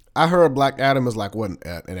 I heard Black Adam is like what,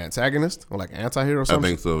 an antagonist or like anti-hero or something. I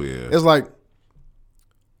think so. Yeah, it's like.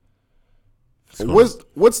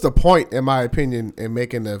 What's the point, in my opinion, in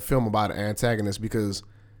making a film about an antagonist? Because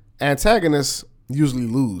antagonists usually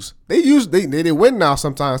lose. They win now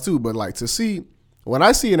sometimes too, but like, to see, when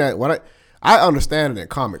I see that, I understand it in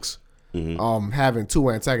comics, having two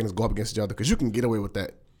antagonists go up against each other, because you can get away with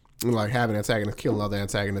that, and like having antagonists kill another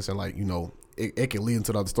antagonist, and like, it can lead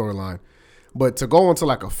into the other storyline. But to go into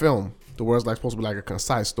like a film to where it's like supposed to be like a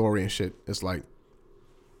concise story and shit, it's like,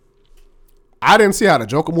 I didn't see how the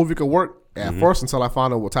Joker movie could work at first until I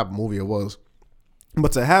found out what type of movie it was.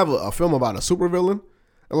 But to have a film about a supervillain,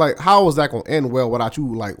 like, how is that going to end well without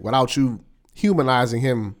you humanizing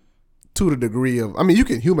him to the degree of, I mean, you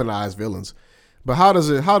can humanize villains, but how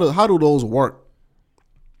do those work?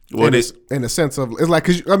 In the sense of, it's like,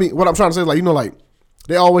 cause I mean, what I'm trying to say is like, like,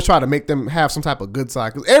 they always try to make them have some type of good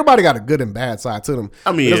side, because everybody got a good and bad side to them.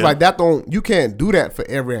 I mean, it's like you can't do that for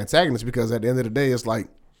every antagonist, because at the end of the day, it's like,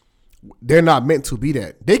 they're not meant to be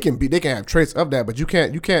that. They can have traits of that, but you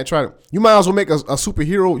can't try to. You might as well make a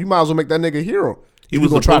superhero. You might as well make that nigga a hero. He was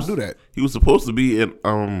gonna try to do that. He was supposed to be in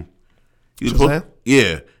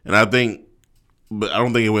yeah, and I think, but I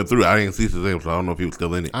don't think it went through. I didn't see Shazam, so I don't know if he was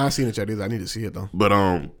still in it. I ain't seen it yet either. I need to see it though. But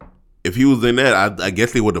if he was in that, I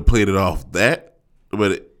guess they would have played it off that.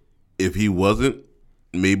 But if he wasn't,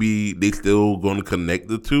 maybe they still going to connect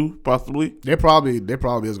the two, possibly. They probably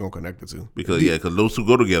is going to connect the two. Because those two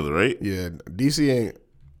go together, right? Yeah, DC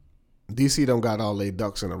don't got all their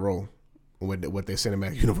ducks in a row with their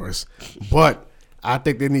cinematic universe. But I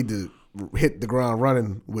think they need to hit the ground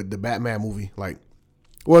running with the Batman movie. Like,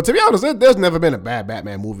 well, to be honest, there's never been a bad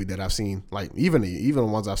Batman movie that I've seen. Like, even the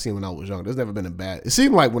ones I've seen when I was young, there's never been a bad. It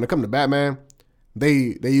seemed like when it comes to Batman,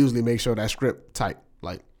 they usually make sure that script tight.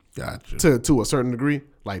 Like, gotcha. To a certain degree,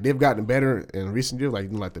 like, they've gotten better in recent years,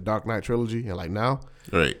 like the Dark Knight trilogy, and like now,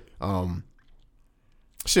 right?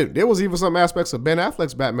 Shit, there was even some aspects of Ben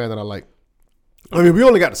Affleck's Batman that I like. I mean, we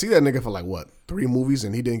only got to see that nigga for like what, 3 movies,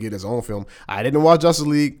 and he didn't get his own film. I didn't watch Justice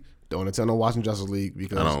League. Don't intend on watching Justice League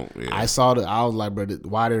because I saw that. I was like, bro,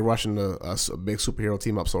 why are they rushing a big superhero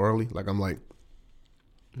team up so early? Like, I'm like,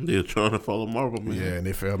 they're trying to follow Marvel, man. Yeah, and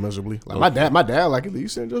they failed miserably. Like, my dad, like, you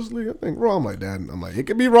said Justice League, I think raw. I'm like, Dad, it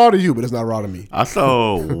could be raw to you, but it's not raw to me. I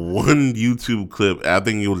saw one YouTube clip. I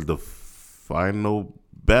think it was the final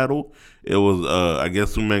battle. It was, I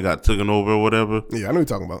guess Superman got taken over or whatever. Yeah, I know what you're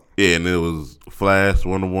talking about. Yeah, and it was Flash,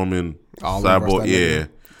 Wonder Woman, Cyborg. Yeah.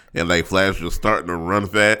 And like Flash was starting to run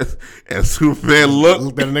fast, and Superman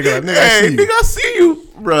looked at a nigga like, nigga, I see you,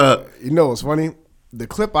 bruh. You know what's funny? The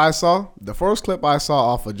first clip I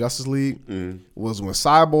saw off of Justice League was when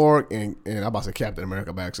Cyborg and I'm about to say Captain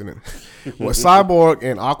America by accident. When Cyborg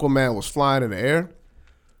and Aquaman was flying in the air,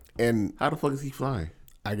 and how the fuck is he flying?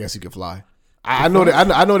 I guess he could fly. I know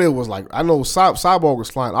that. I know there was like, I know Cyborg was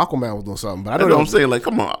flying, Aquaman was doing something, but I know what I'm saying. Like,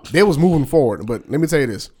 come on, they was moving forward. But let me tell you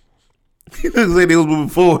this. He didn't say they was moving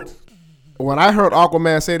forward. When I heard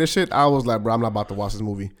Aquaman say this shit, I was like, bro, I'm not about to watch this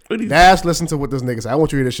movie. Dash, listen to what this nigga said. I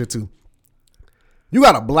want you to hear this shit too. You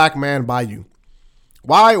got a black man by you.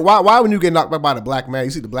 Why when you get knocked back by the black man,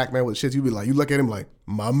 you see the black man with shit, you be like, you look at him like,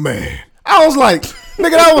 my man. I was like,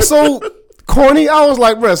 nigga, that was so corny. I was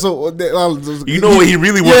like, bro, so you know what he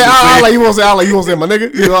really wants to say. I like, you won't say my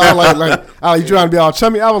nigga. You know, I you trying to be all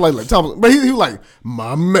chummy. I was like tell me, but he was like,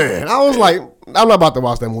 my man. I was like, I'm not about to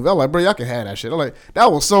watch that movie. I'm like, bro, y'all can have that shit. I'm like, that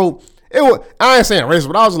was so. It was. I ain't saying racist,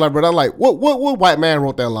 but I was like, bro, I'm like, what white man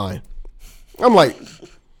wrote that line? I'm like,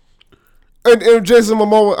 And Jason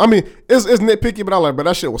Momoa, I mean, it's nitpicky, but I like, but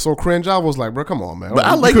that shit was so cringe. I was like, bro, come on, man. But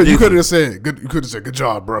I like you could have said good. You could have said good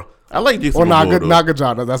job, bro. I like Jason Momoa. Or not good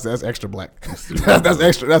job. That's extra black. that's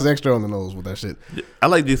extra on the nose with that shit. I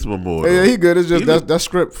like Jason Momoa. Yeah, he good. It's just that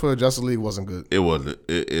script for Justice League wasn't good. It wasn't.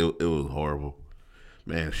 It was horrible.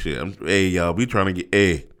 Man, shit. Hey, y'all, we trying to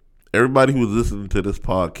get everybody who's listening to this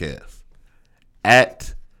podcast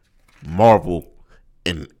at Marvel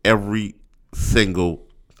in every single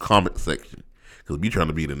comment section, because we trying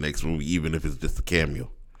to be the next movie, even if it's just a cameo.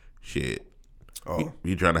 Shit.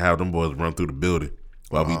 We trying to have them boys run through the building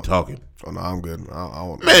while we talking. Oh no, I'm good. I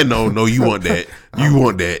want man, no, you want that. You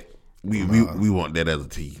want that. We want that as a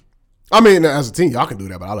team. I mean, as a team, y'all can do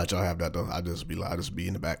that, but I'll let y'all have that though. I just be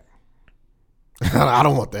in the back. I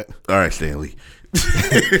don't want that. All right, Stanley.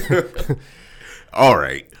 All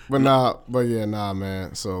right. But yeah,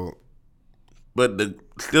 man. So, but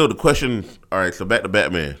the question. All right, so back to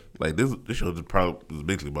Batman. Like this show is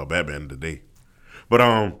basically about Batman today. But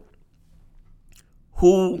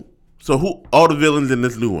who all the villains in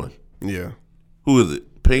this new one? Yeah. Who is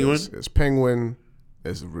it? Penguin. It's Penguin.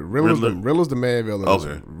 It's Riddler's the main villain.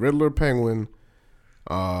 Okay. It's Riddler, Penguin.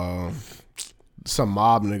 Some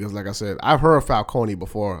mob niggas, like I said. I've heard of Falcone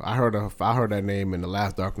before. I heard that name in the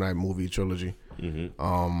last Dark Knight movie trilogy.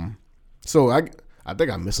 Mm-hmm. So I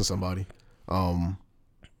think I'm missing somebody.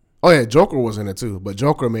 Oh yeah, Joker was in it too, but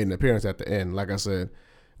Joker made an appearance at the end. Like I said,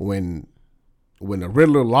 when the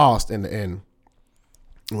Riddler lost in the end,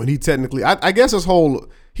 when he technically, I guess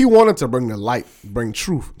he wanted to bring the light, bring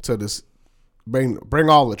truth to this, bring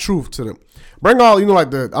all the truth to the, bring all,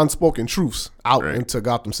 like the unspoken truths out into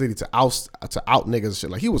Gotham City to out niggas and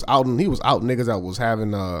shit. Like he was out niggas that was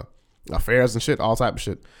having affairs and shit, all type of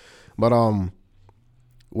shit. But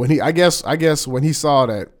when he, I guess when he saw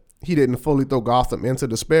that he didn't fully throw Gotham into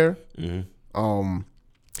despair, mm-hmm.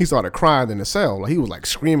 He started crying in the cell. Like he was like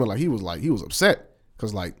screaming, like he was upset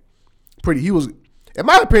because in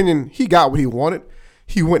my opinion, he got what he wanted.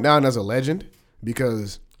 He went down as a legend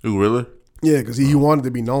because really? Yeah, because he wanted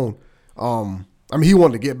to be known. I mean, he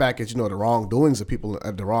wanted to get back at the wrongdoings of people,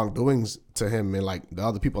 the wrongdoings to him and like the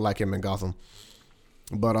other people like him in Gotham.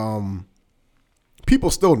 But people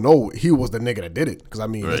still know he was the nigga that did it. Because I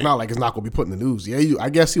mean, It's not like it's not gonna be put in the news. Yeah, I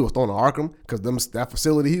guess he was thrown to Arkham because that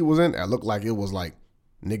facility he was in, it looked like it was like,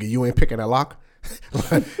 nigga, you ain't picking that lock.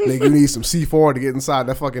 Nigga, you need some C4 to get inside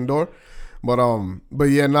that fucking door. But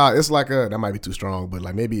yeah, it's like that might be too strong, but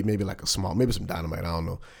like maybe like maybe some dynamite, I don't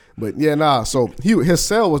know. But yeah, so his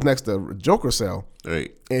cell was next to Joker's cell.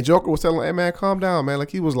 Right. And Joker was telling him, hey man, calm down, man.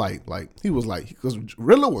 Like he was like, because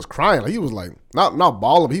Riddler was crying. Like he was like, not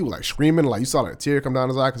bawling, he was like screaming. Like you saw like a tear come down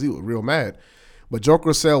his eye because he was real mad. But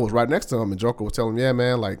Joker's cell was right next to him, and Joker was telling him, yeah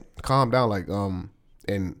man, like calm down, like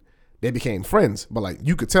and they became friends. But like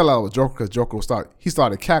you could tell I was Joker because Joker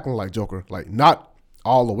started cackling like Joker, like not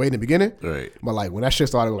all the way in the beginning, right? But like when that shit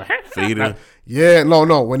started, like fading. Yeah,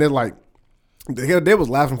 no, when it like they was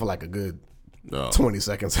laughing for like a good 20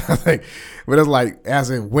 seconds, I think. But it's like as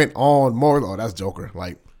it went on more, that's Joker.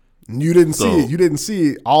 Like you didn't see it, you didn't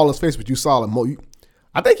see all his face, but you saw it.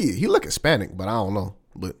 I think he looked Hispanic, but I don't know.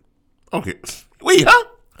 But okay, wait,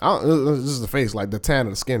 huh? This is the face, like the tan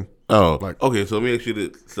of the skin. Oh, like okay. So let me ask you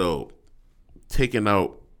this: so taking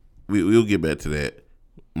out, we'll get back to that.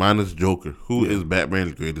 Minus Joker, who is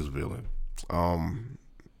Batman's greatest villain?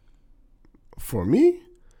 For me?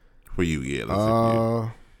 For you,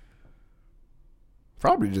 yeah.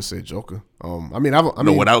 Probably just say Joker.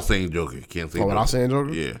 Without saying Joker, you can't say Joker. Without saying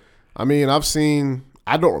Joker? Yeah. I mean, I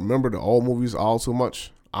don't remember the old movies all too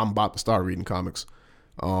much. I'm about to start reading comics.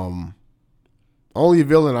 Only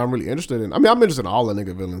villain I'm really interested in. I mean, I'm interested in all the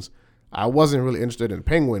nigga villains. I wasn't really interested in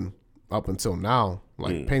Penguin up until now.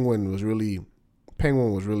 Like Penguin was really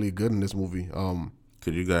good in this movie.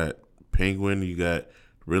 Cause you got Penguin, you got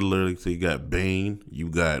Riddler, so you got Bane, you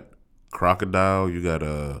got Crocodile, you got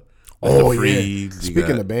Freeze.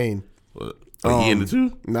 Speaking of Bane, he in it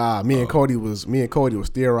too? Nah, me and Cody was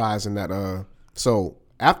theorizing that. So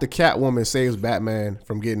after Catwoman saves Batman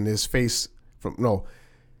from getting his face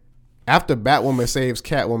after Batwoman saves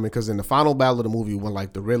Catwoman, because in the final battle of the movie when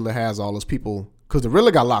like the Riddler has all those people, because the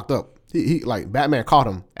Riddler got locked up. He like Batman caught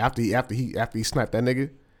him after he sniped that nigga.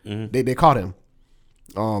 Mm-hmm. They caught him.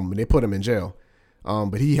 And they put him in jail.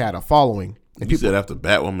 But he had a following. And you said after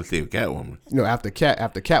Batwoman saved Catwoman. After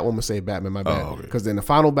Catwoman saved Batman, my bad. Because in the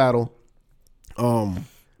final battle,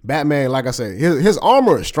 Batman, like I said, his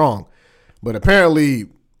armor is strong, but apparently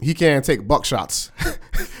he can't take buckshots.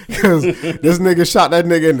 Because this nigga shot that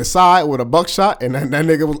nigga in the side with a buckshot, and that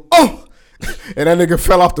nigga was and that nigga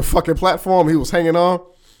fell off the fucking platform he was hanging on.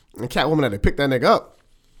 And Catwoman had to pick that nigga up.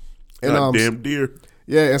 And damn deer.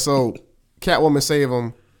 Yeah, and so Catwoman save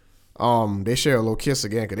him. They share a little kiss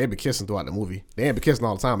again because they been kissing throughout the movie. They ain't been kissing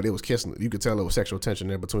all the time, but they was kissing. You could tell there was sexual tension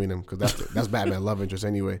there between them because that's Batman love interest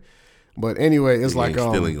anyway. But anyway, it's like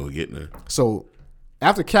still ain't gonna get there. So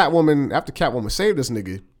after Catwoman saved this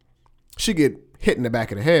nigga, she get hit in the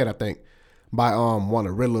back of the head, I think, by one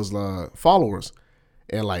of Riddler's followers,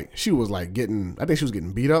 and like she was like getting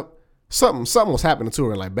beat up. Something was happening to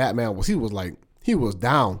her, and like Batman was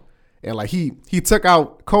down, and like he took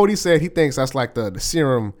out. Cody said he thinks that's like the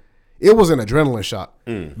serum. It was an adrenaline shot.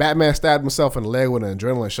 Batman stabbed himself in the leg with an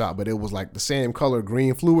adrenaline shot, but it was like the same color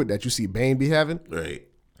green fluid that you see Bane be having. Right.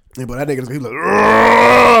 Yeah, but that nigga, he was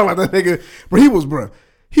like that nigga,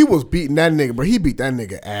 he was beating that nigga, bro. He beat that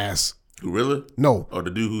nigga ass. Who, Riddler? No. Or the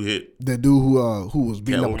dude who hit? The dude who was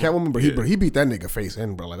beating up Catwoman, bro. He beat that nigga face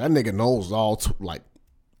in, bro. Like that nigga nose all like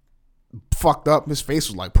fucked up. His face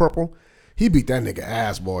was like purple. He beat that nigga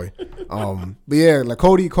ass, boy. But yeah, like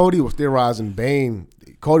Cody was theorizing Bane.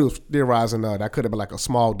 Cody was theorizing that could have been like a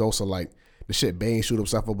small dose of like the shit Bane shoot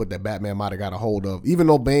himself up with that Batman might have got a hold of. Even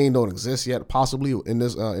though Bane don't exist yet, possibly in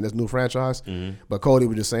this new franchise. Mm-hmm. But Cody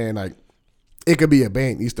was just saying like it could be a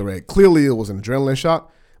Bane Easter egg. Clearly it was an adrenaline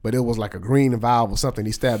shot, but it was like a green valve or something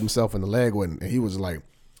he stabbed himself in the leg with, and he was like,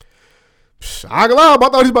 I ain't gonna lie, I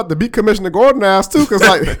thought he was about to beat Commissioner Gordon ass too, cause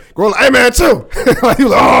like Gordon, hey man, too. Like he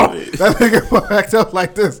was like, oh, that nigga backed up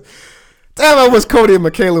like this. Damn, I wish Cody and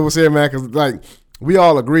Michaela was here, man, cause like we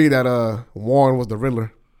all agree that Warren was the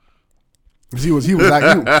Riddler. He was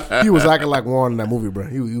acting like Warren in that movie, bro.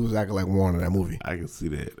 He was acting like Warren in that movie. I can see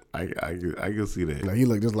that. I can see that. Like, he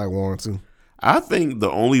looked just like Warren too. I think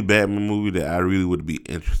the only Batman movie that I really would be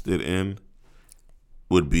interested in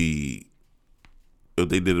would be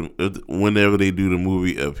whenever they do the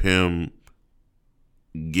movie of him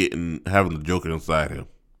having the Joker inside him.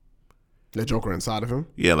 The Joker inside of him?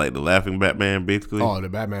 Yeah, like the laughing Batman, basically. Oh, the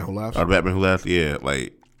Batman who laughs? Or the Batman who laughs, yeah.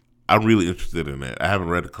 Like, I'm really interested in that. I haven't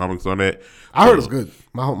read the comics on that. I heard it's good.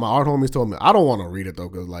 My art homies told me. I don't want to read it, though,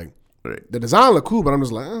 because, like, the design look cool, but I'm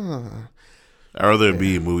just like, I'd rather it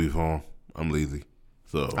be in movie form. I'm lazy.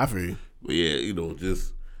 So I feel you. But yeah,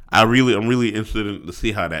 I'm really interested in to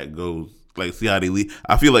see how that goes. Like, see how they lead.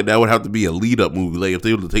 I feel like that would have to be a lead up movie. Like, if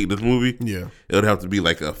they were to take this movie, yeah, it would have to be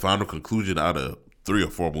like a final conclusion out of 3 or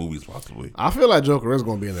 4 movies, possibly. I feel like Joker is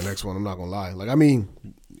going to be in the next one. I'm not going to lie. Like, I mean,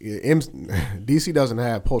 DC doesn't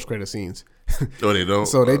have post credit scenes. Oh, they don't.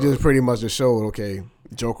 So they just pretty much just showed, okay,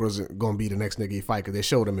 Joker's going to be the next nigga he fight because they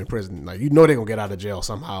showed him in prison. Like, they're going to get out of jail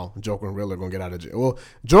somehow. Joker and Riddler going to get out of jail. Well,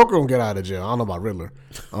 Joker going to get out of jail. I don't know about Riddler.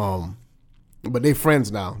 But they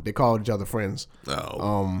friends now. They call each other friends.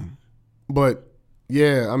 Oh. But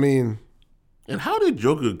yeah, I mean, and how did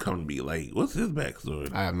Joker come to be? Like, what's his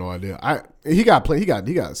backstory? I have no idea. He got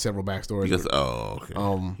several backstories.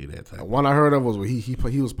 Okay. One I heard of was where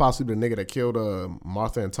he was possibly the nigga that killed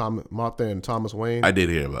Martha and Thomas Wayne. I did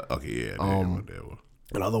hear about. Okay, yeah. I did hear about that one.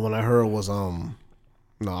 Another one I heard was no,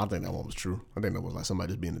 I think that one was true. I think that was like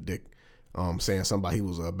somebody just being a dick. Saying somebody he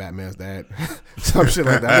was Batman's dad, some shit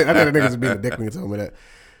like that. I think the niggas was being a dick when you told me that.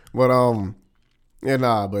 But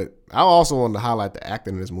but I also wanted to highlight the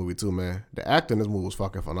acting in this movie too, man. The acting in this movie was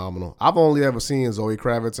fucking phenomenal. I've only ever seen Zoe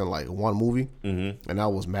Kravitz in like one movie, and that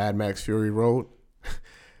was Mad Max Fury Road.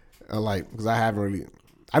 Because I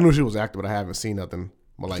knew she was acting, but I haven't seen nothing.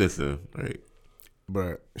 But like, right.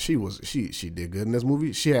 But she did good in this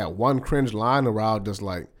movie. She had one cringe line around just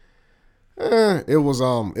like, it was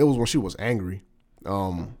when she was angry.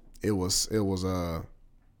 It was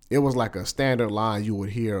like a standard line you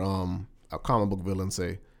would hear a comic book villain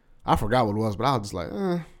say. I forgot what it was, but I was just like,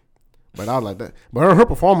 But I was like that. But her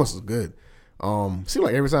performance was good. Seemed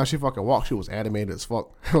like every time she fucking walked, she was animated as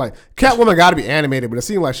fuck. Like Catwoman got to be animated, but it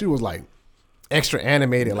seemed like she was like extra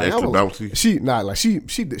animated, like extra bouncy. She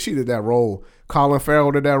did that role. Colin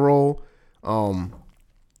Farrell did that role.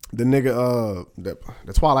 The nigga,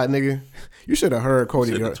 the Twilight nigga. You should have heard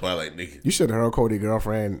Cody. The Twilight nigga. You should have heard Cody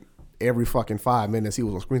girlfriend every fucking 5 minutes. He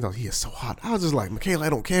was on screen. He is so hot. I was just like, Michaela, I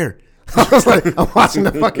don't care. I was like, I'm watching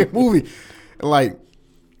the fucking movie. Like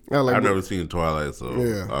I've never seen Twilight, so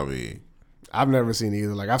yeah. I mean, I've never seen it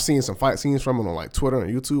either. Like I've seen some fight scenes from it on like Twitter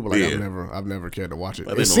and YouTube, but like I've never cared to watch it.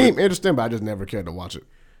 It seemed interesting, but I just never cared to watch it.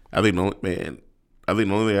 I think the only thing I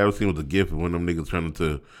ever seen was a GIF of when them niggas turned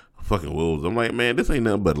into fucking wolves. I'm like, man, this ain't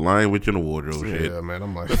nothing but lying with you in the wardrobe shit. Yeah, man,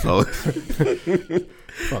 I'm like, fucking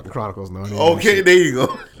Chronicles. No. Okay, there you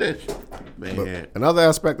go. Man. But another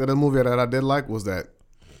aspect of the movie that I did like was that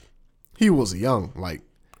he was young. Like,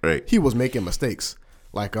 right. He was making mistakes.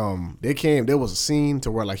 Like, there was a scene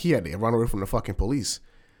to where like he had to run away from the fucking police.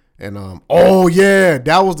 And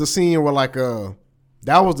that was the scene where like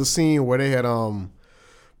That was the scene where they had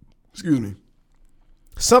excuse me,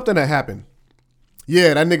 something that happened.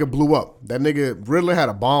 Yeah, that nigga blew up. That nigga Riddler had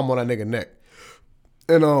a bomb on that nigga neck,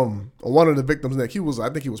 and on one of the victims' neck, I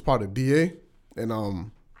think he was part of DA,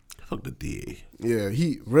 and fuck the DA. Yeah,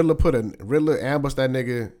 Riddler ambushed that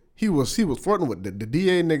nigga. He was flirting with the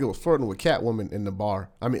DA nigga was flirting with Catwoman in the bar.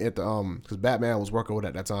 I mean at the because Batman was working with her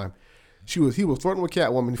at that time. He was flirting with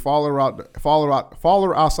Catwoman. He followed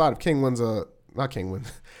her outside of Penguin's Penguin.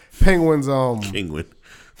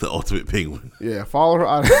 The ultimate penguin. Yeah, follow her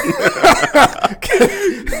out.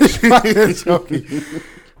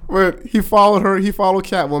 But he followed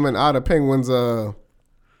Catwoman out of Penguin's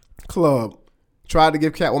club. Tried to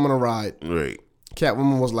give Catwoman a ride. Right.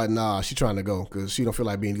 Catwoman was like, nah, she trying to go because she don't feel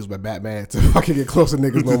like being used by Batman to fucking get close to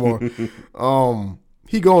niggas no more.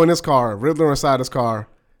 He go in his car, Riddler inside his car,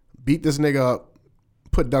 beat this nigga up,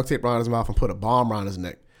 put duct tape around his mouth and put a bomb around his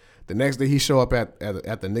neck. The next day he show up at the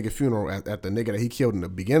nigga funeral, at the nigga that he killed in the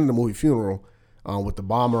beginning of the movie funeral, with the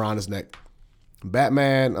bomb around his neck.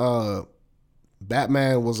 Batman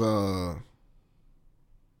was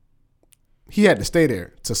he had to stay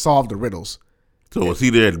there to solve the riddles. So was he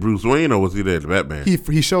there as Bruce Wayne or was he there as Batman?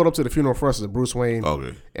 He showed up to the funeral first as Bruce Wayne,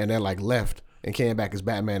 okay, and then like left and came back as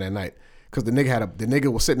Batman that night because the nigga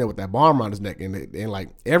was sitting there with that bomb around his neck and like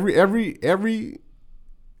every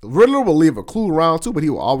Riddler will leave a clue around too, but he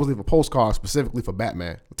will always leave a postcard specifically for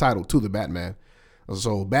Batman, titled "To the Batman."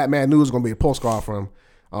 So Batman knew it was gonna be a postcard for him.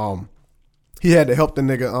 He had to help the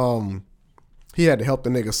nigga. He had to help the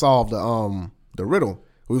nigga solve the riddle.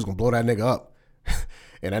 He was gonna blow that nigga up,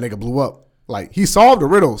 and that nigga blew up. Like he solved the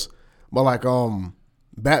riddles, but like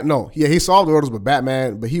he solved the riddles, but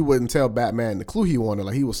Batman, but he wouldn't tell Batman the clue he wanted.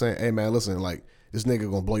 Like he was saying, "Hey man, listen, like this nigga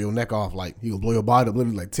gonna blow your neck off. Like he gonna blow your body up.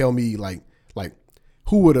 Literally, like tell me like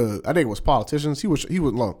who would I think it was politicians. He was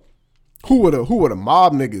look. Who were the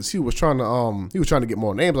mob niggas? He was trying to get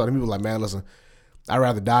more names out of him. He was like, man, listen, I'd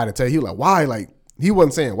rather die than tell you. He was like, why? Like he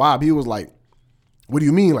wasn't saying why, but he was like, what do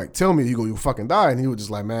you mean? Like tell me you fucking die. And he was just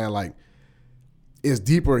like, man, like it's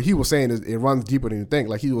deeper. He was saying it runs deeper than you think.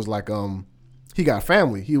 Like he was like, he got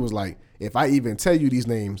family. He was like, if I even tell you these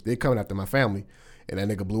names, they're coming after my family. And that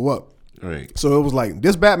nigga blew up. Right. So it was like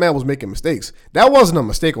this Batman was making mistakes. That wasn't a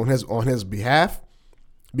mistake on his behalf,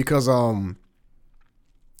 because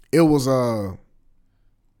it was the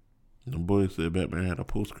boys said Batman had a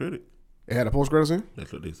post credit. It had a post credit scene?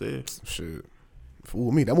 That's what they said. Shit.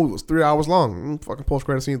 Fool me. That movie was 3 hours long. Fucking post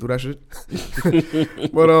credit scene through that shit.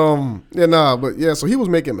 But so he was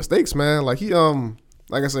making mistakes, man. Like he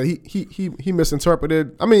like I said, he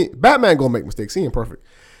misinterpreted. I mean, Batman gonna make mistakes. He ain't perfect.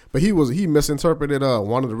 But he misinterpreted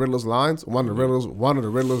one of the Riddler's lines, one of the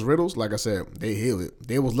Riddler's riddles. Like I said, they healed it.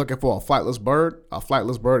 They was looking for a flightless bird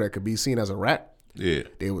that could be seen as a rat. Yeah.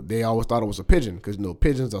 They always thought it was a pigeon because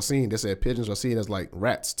pigeons are seen. They said pigeons are seen as like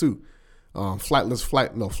rats flight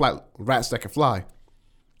rats that can fly.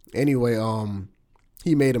 Anyway,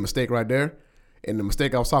 he made a mistake right there, and the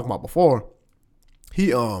mistake I was talking about before,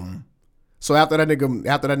 so after that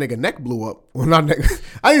nigga neck blew up, well not neck,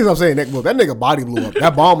 I didn't stop saying neck blew up. That nigga body blew up.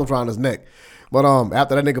 That bomb was around his neck. But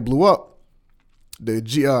after that nigga blew up, I think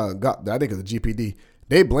it's the GPD.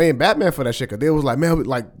 They blamed Batman for that shit because they was like, man,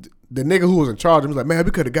 like the nigga who was in charge was like, man,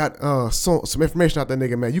 we could have got some information out that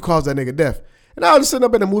nigga, man. You caused that nigga death. And I was just sitting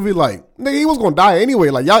up in the movie like, nigga, he was gonna die anyway.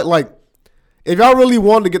 Like y'all, like if y'all really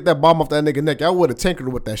wanted to get that bomb off that nigga neck, y'all would have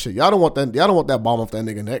tinkered with that shit. Y'all don't want that bomb off that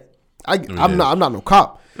nigga neck. I'm not no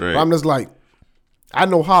cop. Right. But I'm just like, I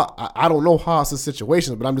don't know how it's the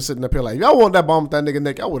situation, but I'm just sitting up here like, if y'all want that bomb off that nigga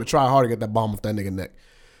neck, y'all would have tried hard to get that bomb off that nigga neck.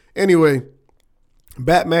 Anyway,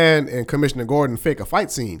 Batman and Commissioner Gordon fake a fight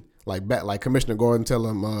scene. Like Commissioner Gordon tell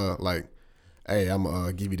him like, hey, I'm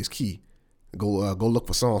gonna give you this key. Go look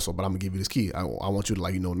for so and so, but I'm gonna give you this key. I want you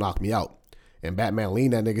to knock me out. And Batman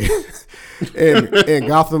leaned that nigga and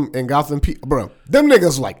Gotham bro, them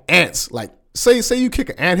niggas like ants. Like say you kick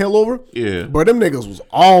an anthill over, yeah. But them niggas was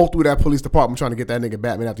all through that police department trying to get that nigga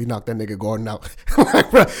Batman after he knocked that nigga Gordon out.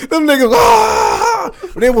 Like, bro, them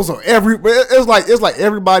niggas, but it was on it's like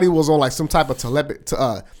everybody was on like some type of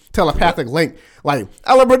telepathic link. Like,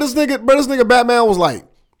 bro, this nigga Batman was like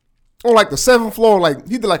on like the 7th floor, like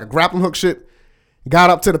he did like a grappling hook shit.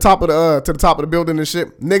 Got up to the top of the building and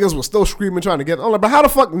shit. Niggas was still screaming trying to get. I'm like, but how the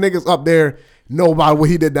fuck niggas up there know about what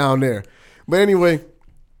he did down there? But anyway,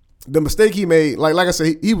 the mistake he made, like I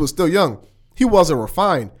said, he was still young. He wasn't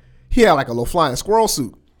refined. He had like a little flying squirrel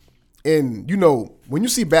suit. And when you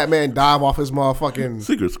see Batman dive off his motherfucking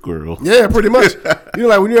secret squirrel, yeah, pretty much. Like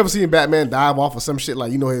when you ever seen Batman dive off of some shit,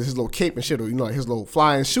 like his little cape and shit, or like his little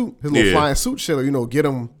flying suit, flying suit shit, or get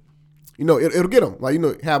him. It'll get him,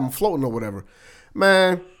 like have him floating or whatever.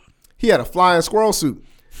 Man, he had a flying squirrel suit,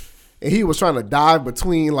 and he was trying to dive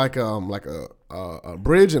between like a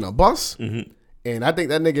bridge and a bus. Mm-hmm. And I think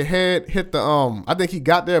that nigga head hit the I think he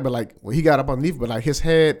got there, but like when he got up underneath, but like his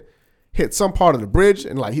head hit some part of the bridge,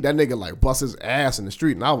 and like that nigga like bust his ass in the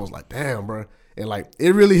street, and I was like, damn, bro. And like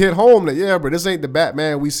it really hit home that bro, this ain't the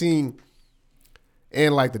Batman we seen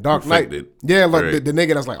in like the Dark Knight. Yeah, like right. the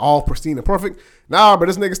nigga that's like all pristine and perfect. Nah, but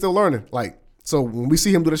this nigga still learning. Like, so when we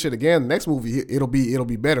see him do this shit again, the next movie it'll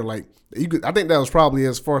be better. Like I think that was probably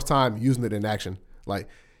his first time using it in action. Like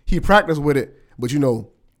he practiced with it, but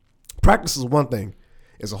practice is one thing.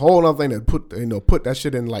 It's a whole other thing to put that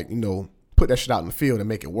shit in, like, put that shit out in the field and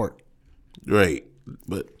make it work. Right.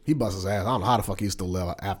 But he bust his ass. I don't know how the fuck he's still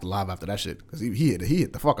alive after that shit. Because he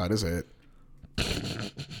hit the fuck out of his head.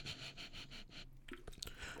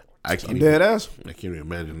 I can't even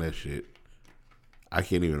imagine that shit.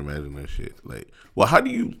 Like, well, how do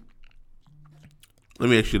you... Let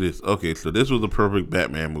me ask you this. Okay, so this was a perfect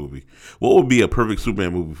Batman movie. What would be a perfect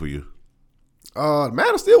Superman movie for you?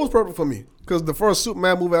 Man of Steel was perfect for me because the first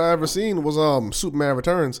Superman movie I ever seen was Superman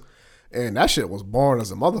Returns, and that shit was boring as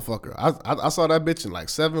a motherfucker. I saw that bitch in like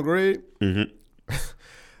 7th grade. Mm-hmm.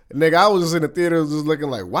 Nigga, I was just in the theater just looking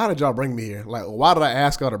like, why did y'all bring me here? Like, why did I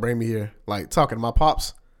ask y'all to bring me here? Like, talking to my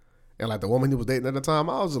pops and like the woman he was dating at the time.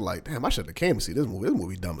 I was just like, damn, I should have came to see this movie. This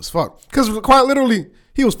movie dumb as fuck. Because quite literally,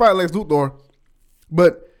 he was fighting Lex Luthor,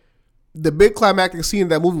 but the big climactic scene in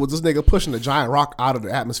that movie was this nigga pushing a giant rock out of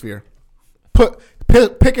the atmosphere.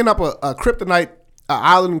 Picking up a kryptonite, an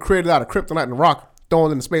island created out of kryptonite and rock,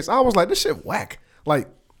 throwing it into space. I was like, this shit whack. Like,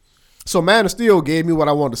 so Man of Steel gave me what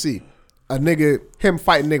I wanted to see. Him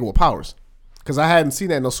fighting nigga with powers. Because I hadn't seen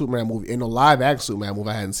that in no Superman movie. In no live action Superman movie,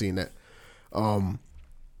 I hadn't seen that.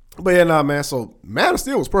 But yeah, nah, man. So Man of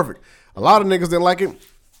Steel was perfect. A lot of niggas didn't like it.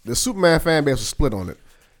 The Superman fan base was split on it.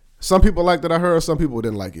 Some people liked it, I heard. Some people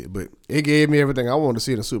didn't like it. But it gave me everything I wanted to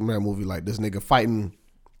see in a Superman movie. Like this nigga fighting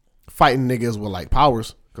niggas with like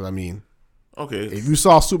powers. Because I mean, okay, if you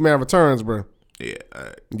saw Superman Returns, bro,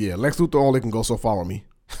 yeah, Lex Luthor only can go so far with me.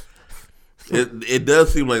 it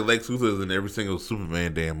does seem like Lex Luthor is in every single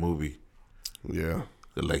Superman damn movie. Yeah,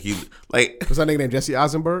 like he's like what's that nigga named Jesse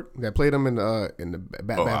Eisenberg that played him in the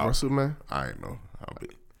Batman vs Superman? I ain't know.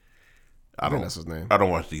 I think that's his name. I don't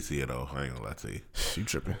watch DC at all. I ain't gonna lie to you. You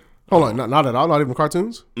tripping? Hold on, not at all. Not even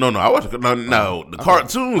cartoons. No, I watch the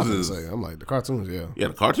cartoons. I'm like the cartoons. Yeah,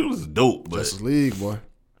 the cartoons is dope. But Justice League, boy.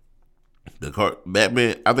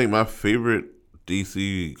 Batman. I think my favorite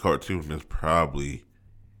DC cartoon is probably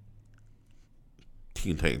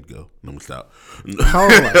Teen Titans Go. No, stop.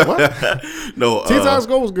 Like, what? No, Teen Titans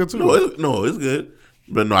Go was good too. No, it's good.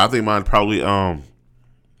 But no, I think mine probably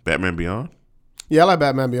Batman Beyond. Yeah, I like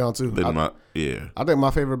Batman Beyond too. I think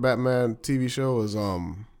my favorite Batman TV show is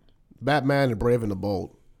Batman and Brave and the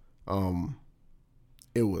Bold.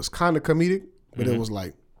 It was kind of comedic, but it was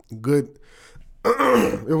like good.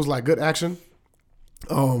 It was like good action.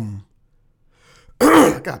 God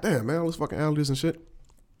damn, man, all those fucking allergies and shit.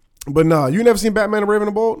 But nah, you never seen Batman and Brave and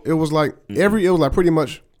the Bold? It was like it was like pretty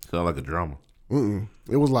much sound like a drama.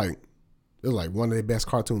 It was like one of the best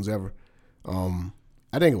cartoons ever.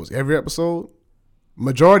 I think it was every episode.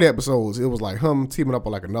 Majority of episodes, it was like him teaming up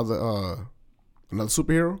with like another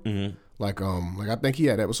superhero. Mm-hmm. Like I think he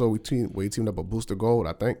had an episode where he teamed up with Booster Gold.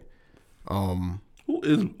 I think. Who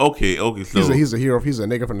is okay? So he's a hero. He's a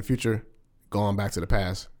nigga from the future going back to the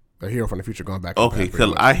past. A hero from the future going back. To the past,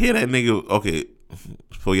 because I hear that nigga. Okay,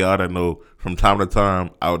 for y'all that know, from time to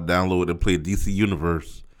time I would download and play DC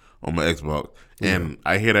Universe on my Xbox, and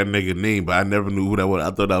I hear that nigga name, but I never knew who that was.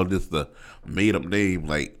 I thought that was just a made up name,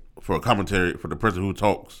 like for a commentary for the person who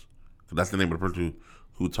talks. So that's the name of the person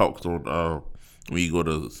who talks on when you go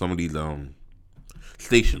to some of these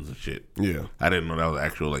stations and shit. Yeah, I didn't know that was an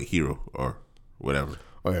actual like hero or whatever.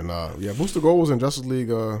 Oh yeah, nah. Yeah, Booster Gold was in Justice League.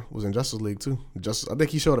 Was in Justice League too. I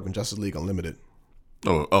think he showed up in Justice League Unlimited.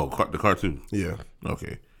 The cartoon. Yeah.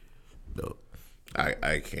 Okay. No,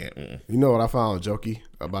 I can't. You know what I found jokey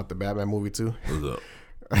about the Batman movie too? What's up?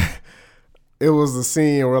 It was the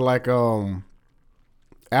scene where like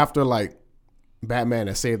after like Batman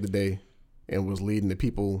had saved the day and was leading the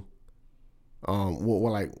people.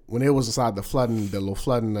 Like when it was inside the little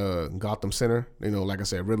flooding Gotham Center, like I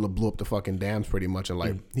said, Riddler blew up the fucking dams pretty much, and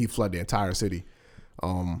like he flooded the entire city.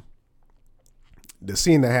 The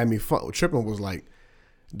scene that had me tripping was like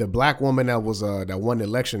the black woman that was that won the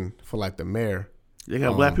election for like the mayor. They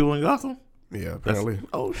got black people in Gotham? Yeah, apparently.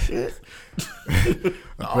 Oh shit.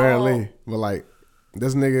 Apparently, but like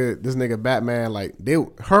this nigga Batman, like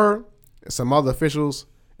her, some other officials,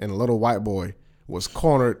 and a little white boy was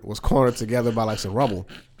cornered together by like some rubble,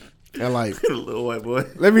 And like little white boy.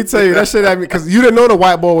 Let me tell you that shit. Because you didn't know the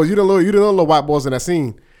white boy was. You didn't know the white boys in that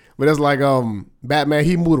scene. But it's like Batman.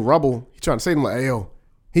 He moved rubble. He trying to say to him like, "Hey yo."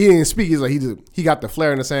 He didn't speak. He's like he got the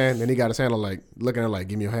flare in his hand, and he got his hand like looking at her like,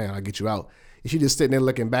 "Give me your hand. I'll get you out." And she just sitting there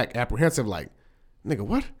looking back, apprehensive, like, "Nigga,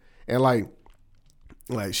 what?" And like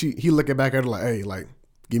he looking back at her like, "Hey, like,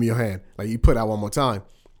 give me your hand. Like, you put out one more time."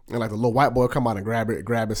 And like the little white boy come out and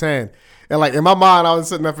grab his hand. And like in my mind, I was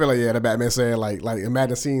sitting there feeling like, yeah, the Batman saying like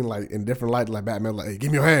imagine seeing like in different light, like Batman like, "Hey, give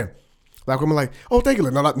me your hand." Black woman like, "Oh, thank you."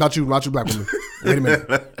 Like, no, not you, black woman. Wait a minute,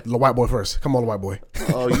 little white boy first. Come on, white boy.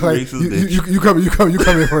 Oh, you like, racist bitch. You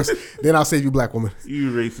come in first. Then I'll save you, black woman.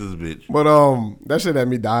 You racist bitch. But that shit had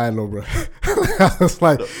me dying though, bro. I was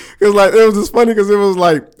like, it was just funny because it was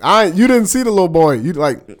like you didn't see the little boy. You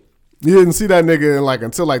didn't see that nigga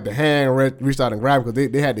until like the hand reached out and grabbed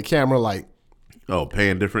because they had the camera like. Oh,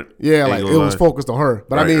 paying different. Yeah, like it was focused on her.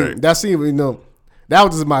 But right. That scene, that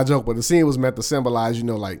was just my joke. But the scene was meant to symbolize,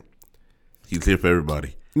 like. He's here for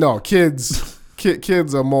everybody. No, kids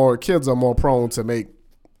are more prone to make.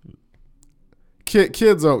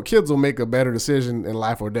 Kids will make a better decision in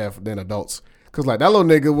life or death than adults. Cause like that little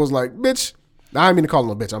nigga was like, "Bitch," I didn't mean to call him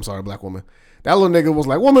a bitch. I'm sorry, black woman. That little nigga was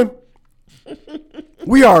like, "Woman,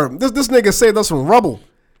 we are this nigga saved us from rubble.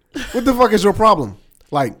 What the fuck is your problem?"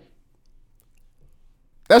 Like.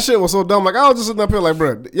 That shit was so dumb. Like, I was just sitting up here like,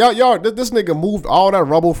 bro, y'all, this nigga moved all that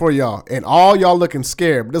rubble for y'all, and all y'all looking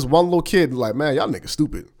scared. But this one little kid, like, man, y'all niggas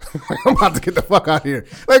stupid. I'm about to get the fuck out of here.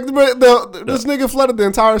 Like, this nigga flooded the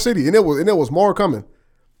entire city, and it was more coming.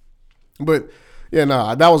 But yeah,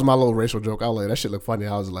 nah, that was my little racial joke. I was like, that shit look funny.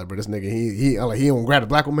 I was like, bro, this nigga, he gonna grab the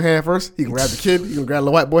black woman hand first. He can grab the kid. He can grab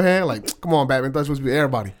the white boy hand. Like, come on, Batman, that's supposed to be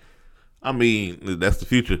everybody. I mean, that's the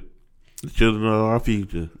future. The children are our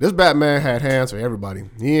future. This Batman had hands for everybody.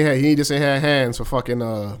 He just ain't had hands for fucking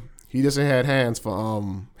he just ain't had hands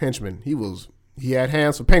for henchmen. He had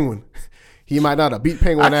hands for Penguin. He might not have beat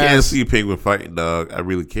Penguin ass. I can't see Penguin fighting, dog. I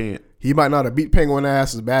really can't. He might not have beat Penguin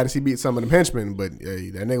ass as bad as he beat some of them henchmen, but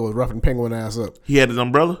that nigga was roughing Penguin ass up. He had an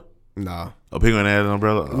umbrella? Nah. A Penguin had an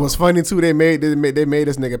umbrella? It was funny too, they made this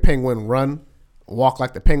nigga Penguin walk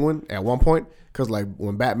like the Penguin at one point. Cause like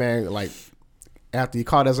when Batman like after he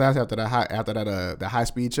caught his ass after that high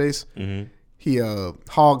speed chase, he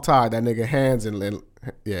hog tied that nigga hands and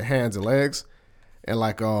legs, and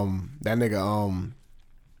like that nigga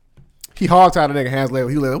he hog tied the nigga hands and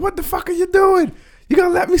legs. He like, "What the fuck are you doing? You gonna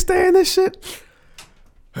let me stay in this shit?"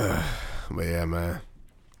 But yeah, man,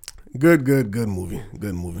 good movie,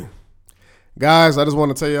 guys. I just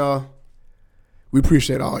want to tell y'all we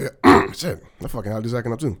appreciate all y'all. Shit, I fucking had this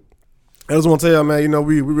acting up too. I just want to tell y'all, man,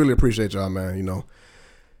 we really appreciate y'all, man.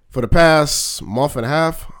 For the past month and a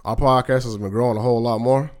half, our podcast has been growing a whole lot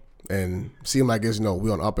more and seem like it's, we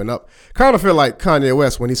on the up and up. Kind of feel like Kanye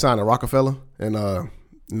West when he signed to Rockefeller and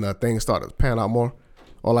things started to pan out more.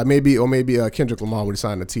 Or maybe Kendrick Lamar when he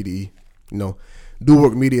signed to TDE. Do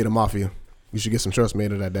Work Media, the Mafia. You should get some shirts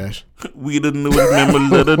made of that, Dash. We the newest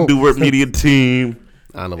member of the Do Work Media team.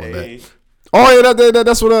 I know about that. Oh yeah,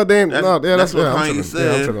 that's what damn. That's what Kanye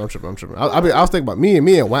said. I'm tripping. I was thinking about me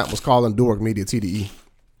and Watt was calling Do Work Media TDE.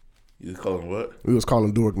 You was calling what? We was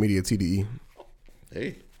calling Do Work Media TDE.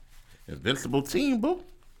 Hey, invincible team, bro.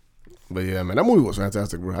 But yeah, man, that movie was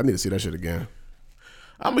fantastic, bro. I need to see that shit again.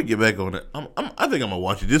 I'm gonna get back on it. I think I'm gonna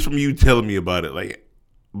watch it just from you telling me about it.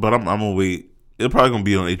 But I'm gonna wait. It's probably gonna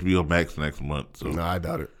be on HBO Max next month. So no, I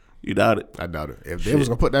doubt it. You doubt it? I doubt it. If they was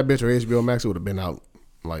gonna put that bitch on HBO Max, it would have been out.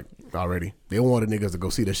 Already. They wanted niggas to go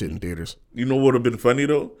see that shit in theaters. You know what would have been funny,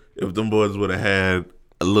 though? If them boys would have had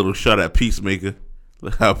a little shot at Peacemaker.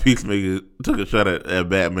 Like how Peacemaker took a shot at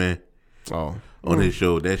Batman on his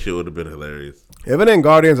show. That shit would have been hilarious. If it ain't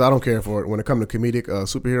Guardians, I don't care for it. When it comes to comedic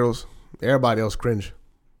superheroes, everybody else cringe.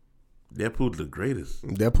 Deadpool's the greatest.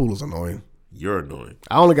 Deadpool is annoying. You're annoying.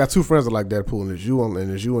 I only got two friends that like Deadpool, and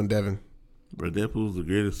it's you and Devin. Bro, Deadpool's the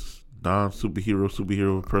greatest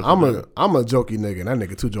superhero person. I'm a jokey nigga, and that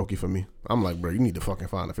nigga too jokey for me. I'm like, bro, you need to fucking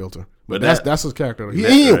find a filter. But that's his character. He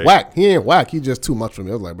ain't whack. He ain't whack. He just too much for me.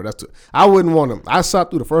 I was like, bro, that's too. I wouldn't want him. I sat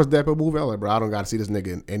through the first Deadpool movie. I was like, bro, I don't got to see this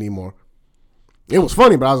nigga anymore. It was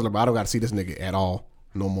funny, but I was like, bro, I don't got to see this nigga at all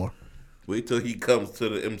no more. Wait till he comes to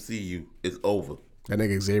the MCU. It's over. That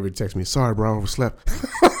nigga Xavier texted me, sorry, bro, I overslept.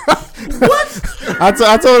 What?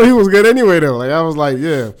 I told him he was good anyway, though. Like, I was like,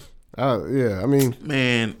 yeah. I mean.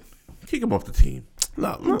 Man, kick him off the team.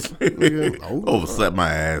 No. Overslept my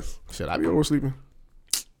ass. Shit, I be oversleeping.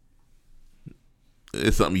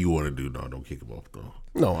 It's something you want to do. No, don't kick him off, though.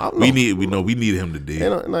 No, we need him to dig.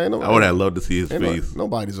 I would have loved to see his face.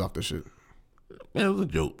 Nobody's off this shit. Man, it was a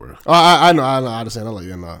joke, bro. Oh, I know. I understand. I'm like,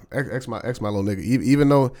 yeah, nah. X my little nigga. Even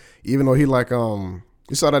though he like you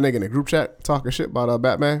saw that nigga in the group chat talking shit about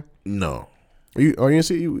Batman. No. You didn't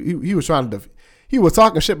see he was trying to he was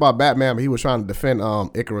talking shit about Batman, but he was trying to defend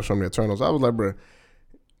Icarus from the Eternals. I was like, bro,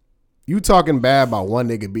 you talking bad about one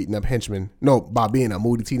nigga beating up henchmen? No, by being a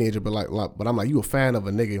moody teenager, but but I'm like, you a fan of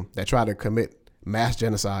a nigga that tried to commit mass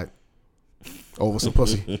genocide over some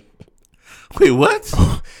pussy? Wait, what?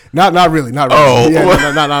 Not really. Oh,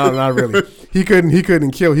 yeah, not really. He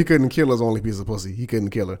couldn't kill his only piece of pussy. He couldn't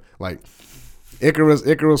kill her. Like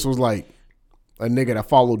Icarus was like a nigga that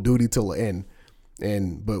followed duty till the end.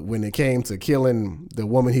 But when it came to killing the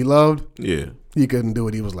woman he loved, yeah, he couldn't do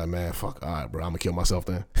it. He was like, man, fuck, all right, bro, I'm gonna kill myself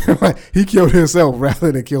then. He killed himself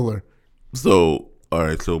rather than kill her. So, all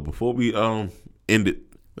right, so before we end it,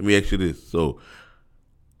 let me ask you this. So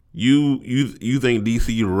you think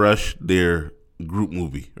DC rushed their group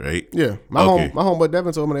movie, right? Yeah. My homeboy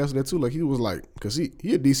Devin told me yesterday too. Like he was like, cause he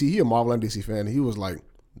a DC, he a Marvel and DC fan. He was like,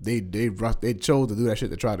 they chose to do that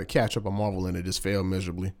shit to try to catch up on Marvel and it just failed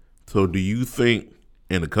miserably. So do you think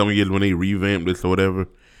in the coming years when they revamp this or whatever,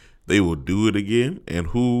 they will do it again? And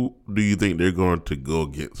who do you think they're going to go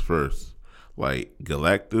against first? Like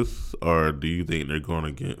Galactus, or do you think they're going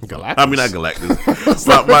against Galactus? I mean, not Galactus.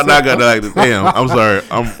 not Galactus. Damn, I'm sorry.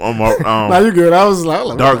 I'm nah, you good. I was like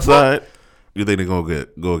Darkseid. You think they're gonna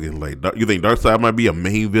go against like? You think Darkseid might be a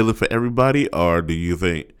main villain for everybody, or do you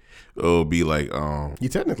think it'll be like? He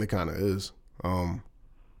technically kind of is. I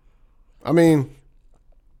mean,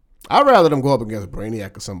 I'd rather them go up against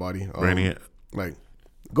Brainiac or somebody. Brainiac,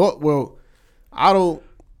 I don't.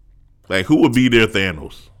 Like, who would be their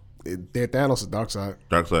Thanos? Their Thanos is Darkseid.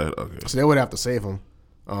 Darkseid, okay. So they would have to save him.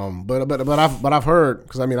 But I've heard,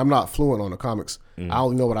 because I mean I'm not fluent on the comics. I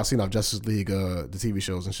only know what I've seen of Justice League, the TV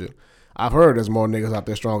shows and shit. I've heard there's more niggas out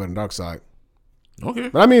there stronger than Darkseid. Okay.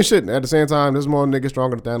 But I mean shit, at the same time, there's more niggas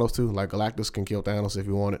stronger than Thanos too. Like Galactus can kill Thanos if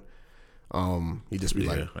he wanted. He just be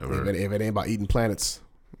like, if it ain't about eating planets,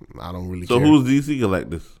 I don't really care. So who's DC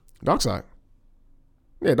Galactus? Darkseid.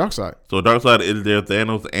 Yeah, Darkseid. So Darkseid is there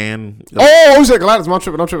Thanos and... Oh, you said Galactus. I'm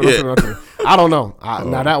tripping. I don't know.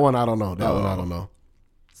 Now that one I don't know. That one I don't know.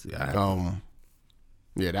 See, yeah,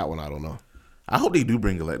 that one I don't know. I hope they do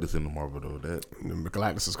bring Galactus into Marvel though. That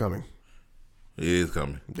Galactus is coming. It is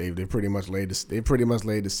coming. They pretty much laid the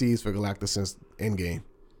seeds for Galactus since Endgame.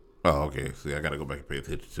 Oh, okay. See, I gotta go back and pay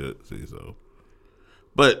attention to it. See, so,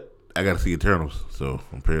 but I gotta see Eternals. So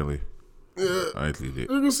apparently, yeah, I ain't seen it.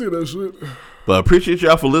 You can see that shit. But I appreciate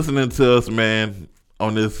y'all for listening to us, man,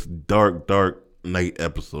 on this dark night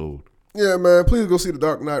episode. Yeah, man. Please go see The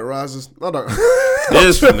Dark Knight Rises. Not dark.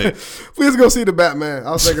 Please go see the Batman.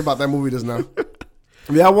 I was thinking about that movie just now.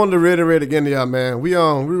 Yeah, I wanted to reiterate again to y'all, man. We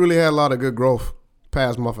really had a lot of good growth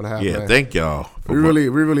past month and a half. Yeah, man. Thank y'all. We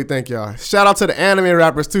really thank y'all. Shout out to the anime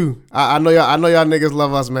rappers too. I know y'all niggas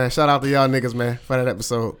love us, man. Shout out to y'all niggas, man, for that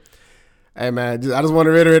episode. Hey, man, I just want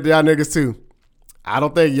to reiterate to y'all niggas too. I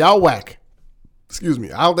don't think y'all whack. Excuse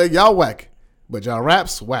me. I don't think y'all whack, but y'all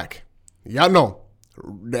raps whack. Y'all know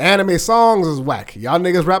the anime songs is whack. Y'all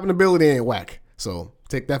niggas rapping ability ain't whack. So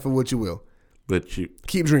take that for what you will. But you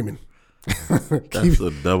keep dreaming. That's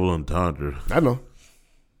a double entendre. I know.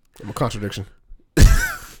 I'm a contradiction.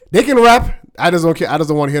 They can rap. I just don't care. I just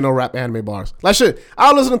don't want to hear no rap anime bars. Like shit.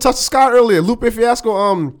 I was listening to Touch the Sky earlier. Lupe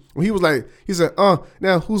Fiasco. When he was like, he said,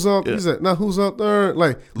 now who's up? Yeah. He said, now who's up third?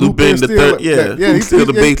 Like Lupin the third. Like, yeah. He's still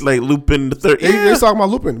the bass like Lupin the third. Yeah. He's talking about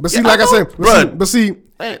Lupin. But see, like I said,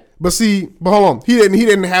 but hold on. He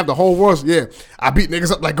didn't have the whole verse. Yeah, I beat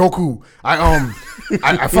niggas up like Goku. I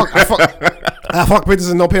fuck bitches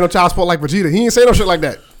and no pay no child support like Vegeta. He ain't say no shit like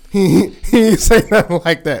that. He ain't say nothing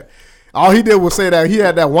like that. All he did was say that he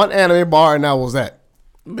had that one anime bar and that was that.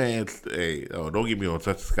 Man, hey, don't get me on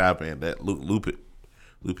Touch the Sky, man. That Lupin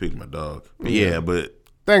my dog. Yeah, but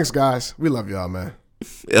thanks, guys. We love y'all, man.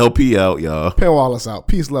 LP out, y'all. Penn Wallace out.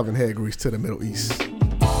 Peace, love, and hair grease to the Middle East.